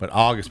 But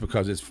August,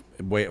 because it's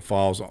the way it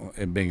falls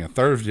in being a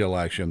Thursday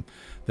election,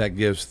 that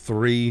gives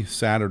 3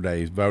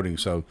 Saturdays voting.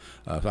 So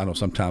I know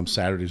sometimes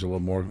Saturday's a little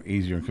more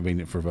easier and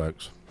convenient for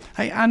folks.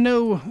 Hey, I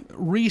know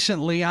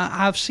recently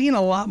I've seen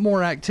a lot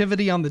more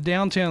activity on the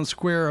downtown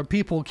square of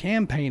people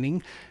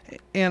campaigning,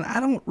 and I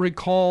don't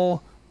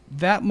recall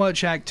that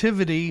much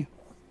activity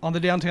on the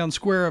downtown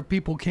square of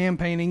people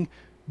campaigning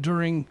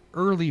during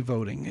early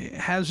voting.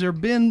 Has there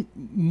been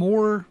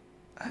more,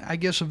 I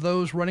guess, of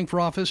those running for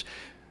office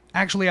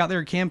actually out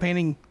there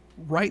campaigning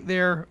right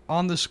there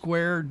on the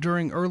square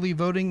during early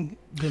voting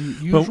than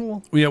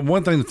usual? Well,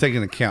 one thing to take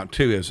into account,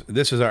 too, is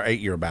this is our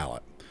 8-year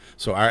ballot.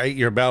 So our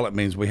 8-year ballot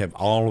means we have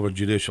all of our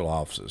judicial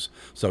offices.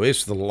 So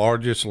it's the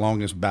largest,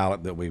 longest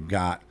ballot that we've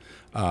got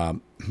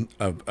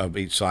of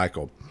each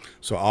cycle.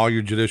 So all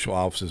your judicial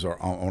offices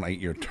are on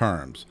 8-year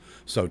terms.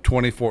 So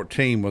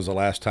 2014 was the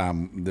last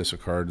time this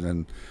occurred,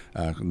 and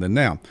then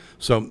now.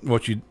 So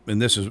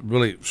and this is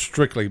really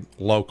strictly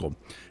local.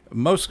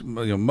 Most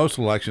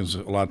elections,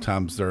 a lot of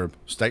times they're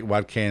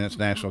statewide candidates,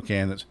 national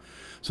candidates.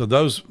 So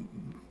those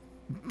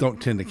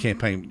don't tend to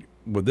campaign.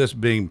 With this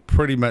being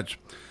pretty much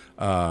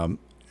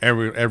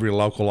every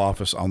local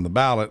office on the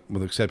ballot,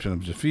 with the exception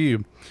of just a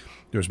few,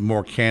 there's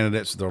more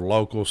candidates. They're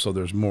local, so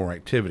there's more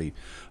activity.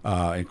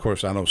 And of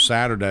course, I know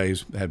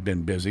Saturdays have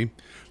been busy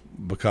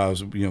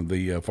because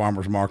the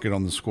farmers market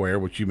on the square,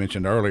 which you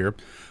mentioned earlier,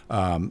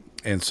 and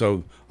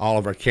so all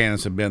of our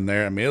candidates have been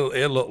there. I mean,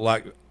 it looked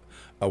like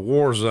a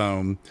war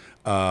zone,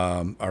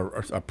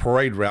 a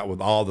parade route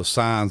with all the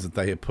signs that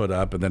they had put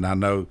up. And then I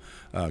know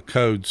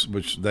codes,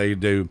 which they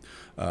do,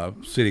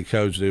 city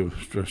codes do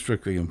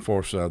strictly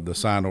enforce the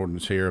sign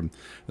ordinance here, and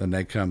then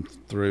they come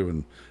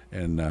through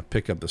and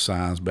pick up the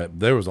signs. But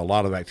there was a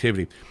lot of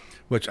activity,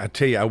 which I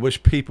tell you, I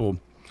wish people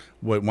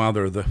would, while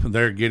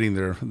they're getting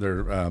their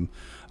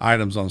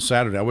items on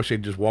Saturday, I wish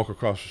they'd just walk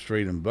across the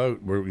street and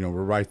vote. We're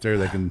right there.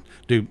 They can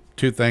do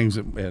two things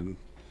at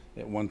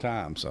one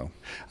time. So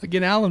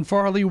again, Alan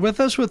Farley with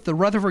us with the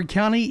Rutherford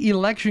County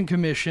Election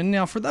Commission.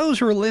 Now, for those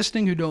who are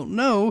listening who don't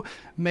know,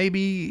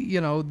 maybe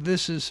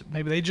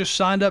they just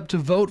signed up to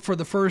vote for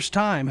the first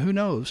time. Who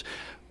knows?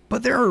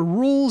 But there are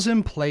rules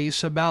in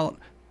place about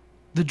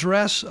the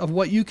dress of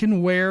what you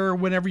can wear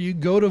whenever you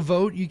go to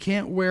vote. You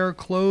can't wear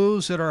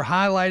clothes that are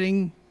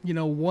highlighting,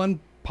 one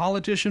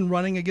politician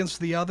running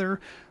against the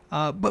other.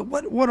 But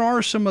what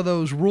are some of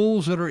those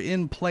rules that are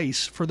in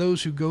place for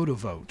those who go to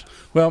vote?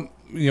 Well,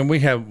 we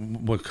have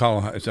what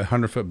it's a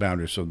 100-foot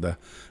boundary, so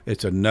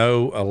it's a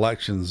no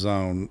election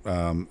zone,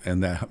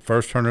 and that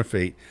first 100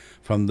 feet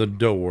from the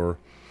door,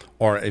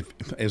 or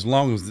as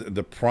long as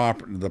the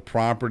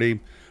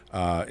property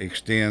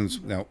extends,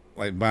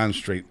 like Vine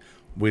Street,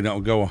 we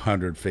don't go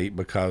 100 feet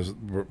because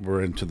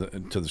we're into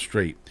the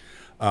street.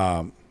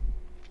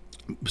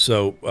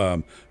 So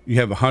you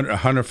have a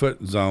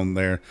 100-foot zone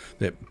there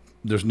that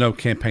there's no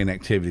campaign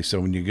activity.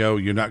 So when you go,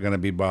 you're not going to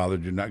be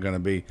bothered. You're not going to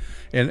be,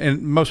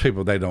 and most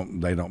people, they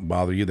don't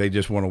bother you. They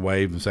just want to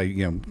wave and say,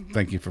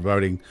 thank you for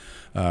voting.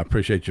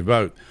 Appreciate your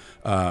vote.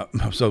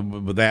 So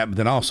with that, but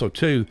then also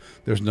too,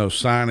 there's no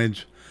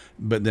signage.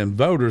 But then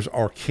voters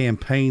or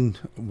campaign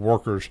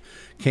workers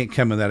can't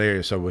come in that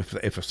area. So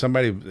if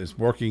somebody is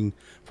working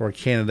for a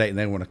candidate and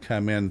they want to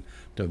come in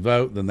to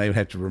vote, then they would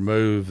have to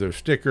remove their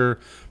sticker,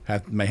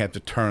 may have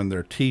to turn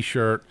their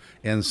T-shirt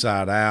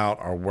inside out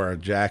or wear a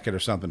jacket or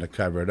something to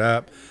cover it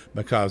up,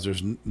 because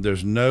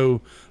there's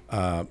no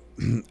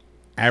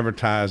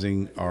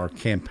advertising or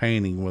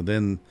campaigning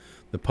within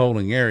the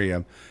polling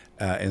area.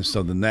 And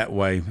so then that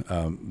way,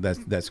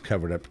 that's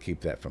covered up to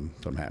keep that from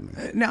happening.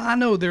 Now, I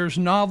know there's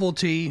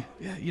novelty,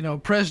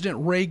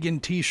 President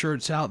Reagan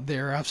T-shirts out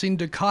there. I've seen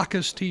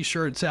Dukakis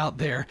T-shirts out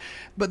there.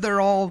 But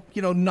they're all,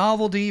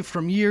 novelty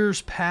from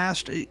years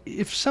past.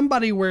 If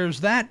somebody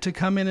wears that to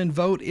come in and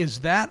vote,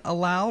 is that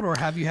allowed? Or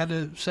have you had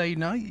to say,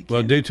 no, you can't?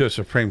 Well, due to a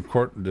Supreme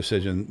Court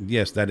decision,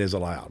 yes, that is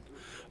allowed.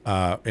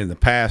 In the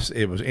past,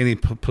 it was any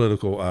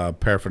political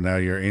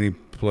paraphernalia or any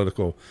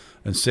political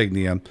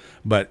insignia,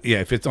 but yeah,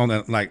 if it's on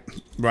that, like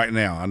right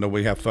now, I know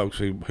we have folks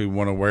who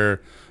want to wear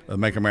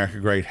Make America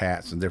Great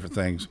hats and different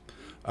things.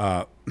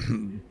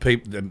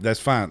 That's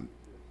fine,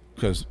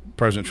 because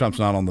President Trump's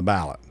not on the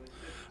ballot.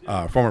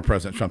 Former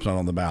President Trump's not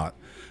on the ballot,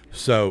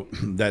 so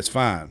that's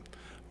fine.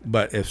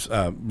 But if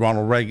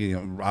Ronald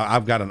Reagan,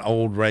 I've got an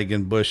old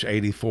Reagan Bush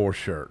 '84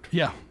 shirt.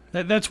 Yeah.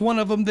 That's one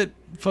of them that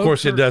folks. Of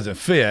course, it doesn't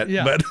fit.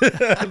 Yeah.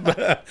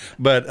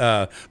 But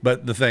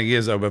the thing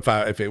is, though,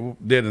 if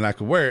it did and I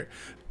could wear it,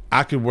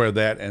 I could wear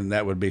that and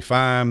that would be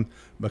fine,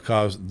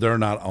 because they're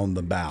not on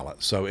the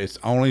ballot. So it's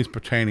only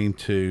pertaining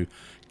to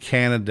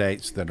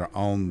candidates that are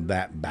on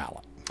that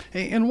ballot.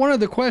 And one of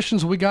the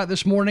questions we got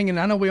this morning, and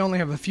I know we only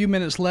have a few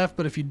minutes left,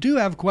 but if you do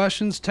have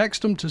questions,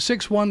 text them to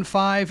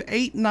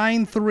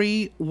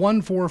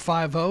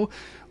 615-893-1450.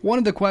 One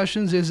of the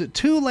questions, is it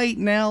too late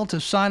now to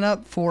sign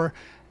up for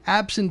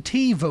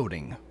absentee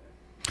voting?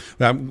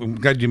 I'm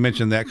glad you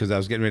mentioned that, because I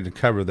was getting ready to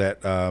cover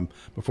that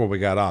before we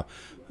got off.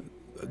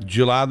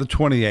 July the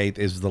 28th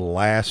is the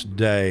last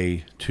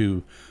day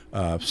to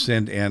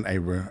send in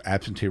a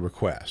absentee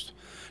request.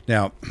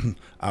 Now,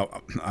 I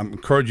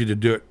encourage you to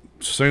do it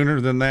sooner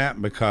than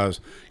that, because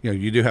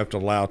you do have to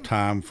allow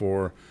time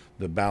for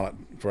the ballot,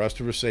 for us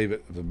to receive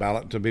it, the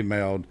ballot to be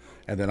mailed,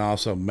 and then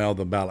also mail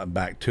the ballot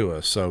back to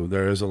us. So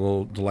there is a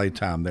little delay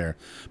time there.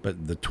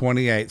 But the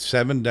 28th,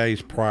 7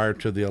 days prior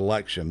to the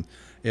election,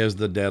 is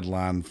the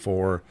deadline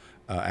for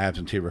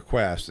absentee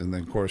requests. And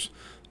then, of course,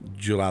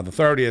 July the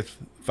 30th,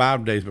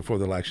 5 days before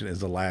the election, is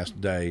the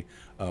last day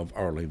of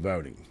early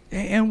voting.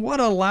 And what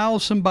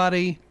allows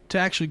somebody to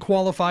actually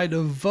qualify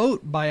to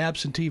vote by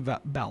absentee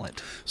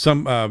ballot?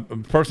 Some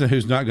person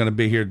who's not going to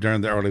be here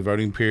during the early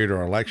voting period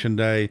or election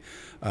day,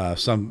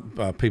 some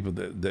people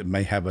that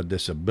may have a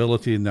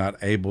disability, not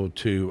able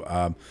to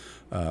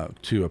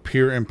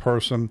appear in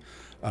person.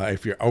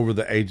 If you're over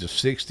the age of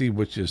 60,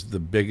 which is the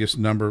biggest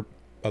number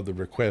of the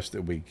requests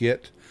that we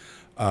get,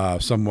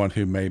 someone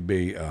who may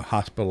be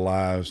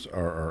hospitalized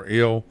or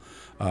ill,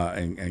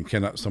 and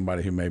cannot,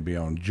 somebody who may be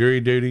on jury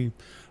duty,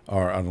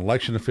 or an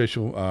election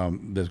official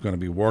that's going to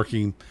be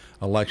working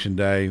election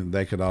day,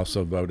 they could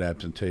also vote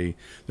absentee.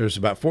 There's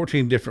about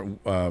 14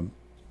 different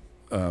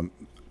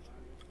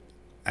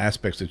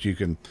aspects that you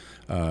can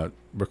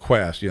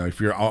request. If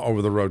you're an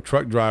over-the-road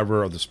truck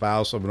driver or the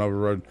spouse of an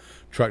over-the-road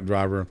truck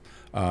driver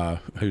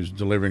who's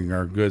delivering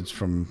our goods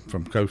from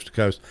coast to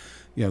coast,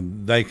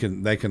 they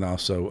can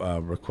also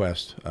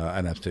request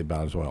an absentee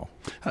ballot as well.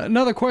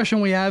 Another question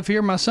we have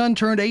here. My son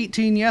turned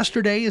 18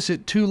 yesterday. Is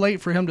it too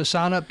late for him to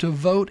sign up to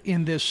vote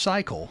in this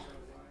cycle?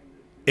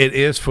 It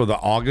is for the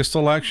August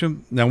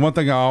election. Now, one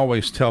thing I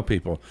always tell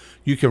people,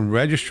 you can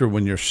register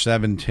when you're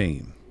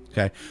 17.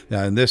 Okay.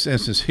 Now, in this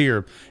instance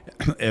here,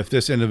 if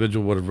this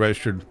individual would have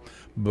registered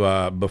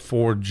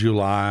before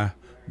July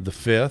the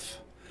 5th,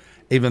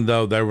 even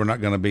though they were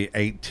not going to be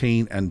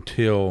 18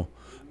 until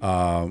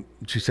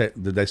she said,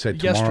 did they say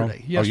tomorrow?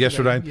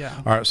 Yesterday.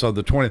 Yeah. All right. So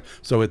the 20th.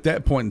 So at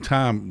that point in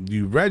time,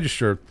 you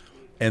register,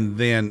 and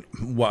then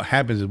what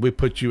happens is we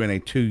put you in a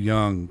too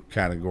young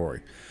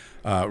category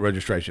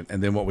registration.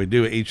 And then what we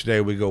do each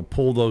day, we go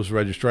pull those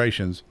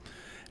registrations,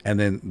 and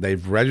then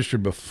they've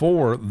registered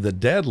before the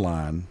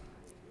deadline.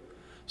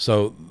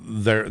 So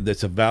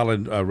that's a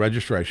valid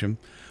registration,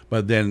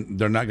 but then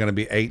they're not going to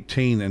be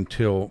 18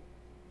 until,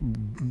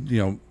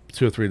 2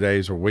 or 3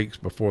 days or weeks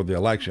before the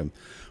election.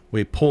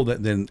 We pulled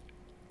it, then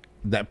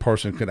that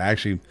person could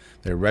actually,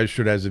 they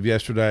registered as of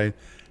yesterday,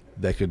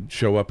 they could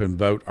show up and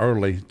vote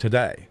early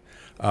today.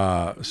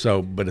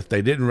 But if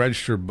they didn't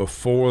register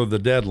before the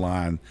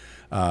deadline,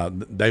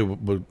 they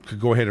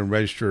could go ahead and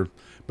register,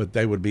 but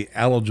they would be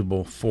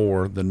eligible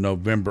for the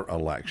November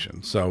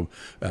election. So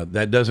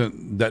that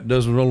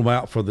doesn't rule them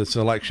out for this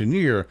election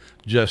year,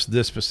 just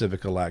this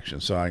specific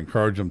election. So I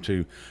encourage them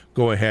to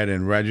go ahead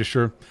and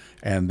register.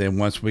 And then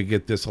once we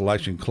get this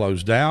election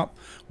closed out,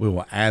 we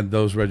will add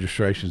those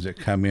registrations that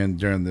come in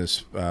during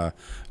this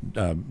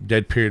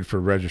dead period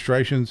for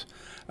registrations.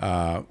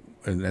 And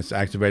that's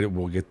activated.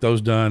 We'll get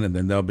those done, and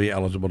then they'll be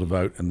eligible to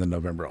vote in the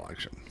November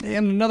election.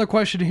 And another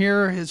question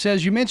here. It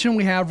says, you mentioned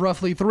we have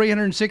roughly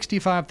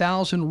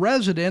 365,000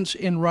 residents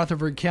in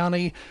Rutherford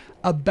County.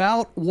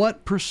 About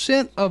what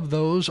 % of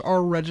those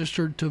are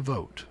registered to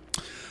vote?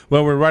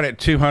 Well, we're right at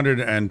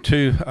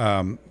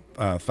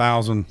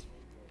 202,000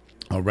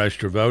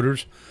 registered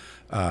voters.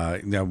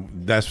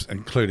 That's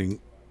including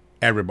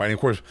everybody. Of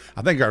course,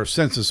 I think our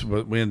census,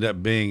 we ended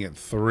up being at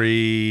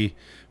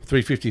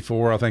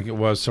 354, I think it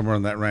was, somewhere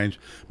in that range.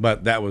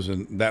 But that was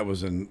in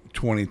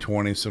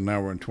 2020, so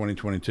now we're in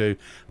 2022.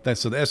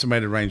 So the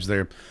estimated range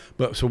there.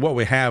 But so what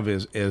we have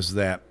is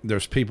that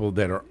there's people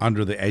that are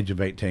under the age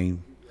of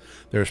 18.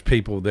 There's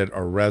people that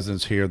are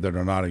residents here that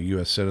are not a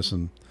U.S.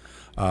 citizen.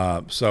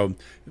 So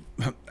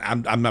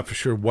I'm not for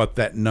sure what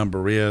that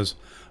number is,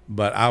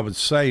 but I would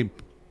say,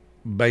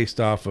 based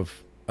off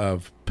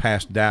of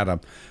past data,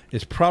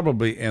 it's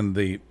probably in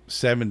the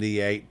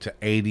 78 to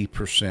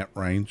 80%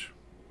 range.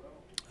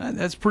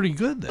 That's pretty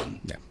good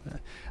then. Yeah.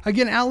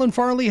 Again, Alan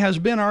Farley has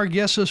been our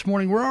guest this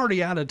morning. We're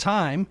already out of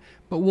time,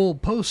 but we'll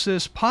post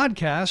this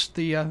podcast,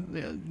 the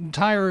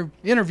entire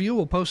interview.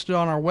 We'll post it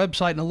on our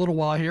website in a little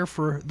while here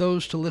for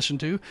those to listen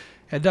to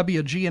at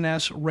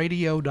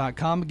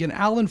WGNSradio.com. Again,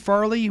 Alan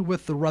Farley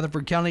with the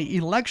Rutherford County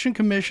Election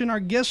Commission,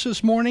 our guest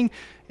this morning.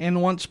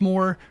 And once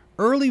more,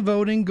 early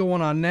voting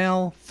going on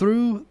now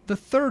through the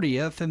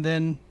 30th, and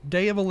then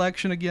day of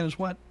election again is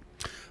what?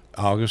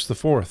 August the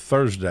 4th,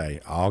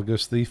 Thursday,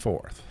 August the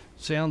 4th.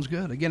 Sounds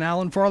good. Again,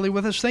 Alan Farley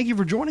with us. Thank you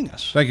for joining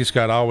us. Thank you,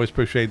 Scott. I always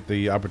appreciate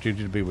the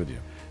opportunity to be with you.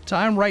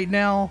 Time right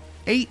now,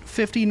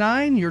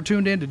 8:59. You're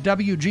tuned in to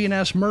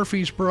WGNS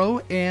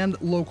Murfreesboro,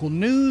 and local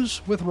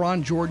news with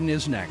Ron Jordan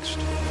is next.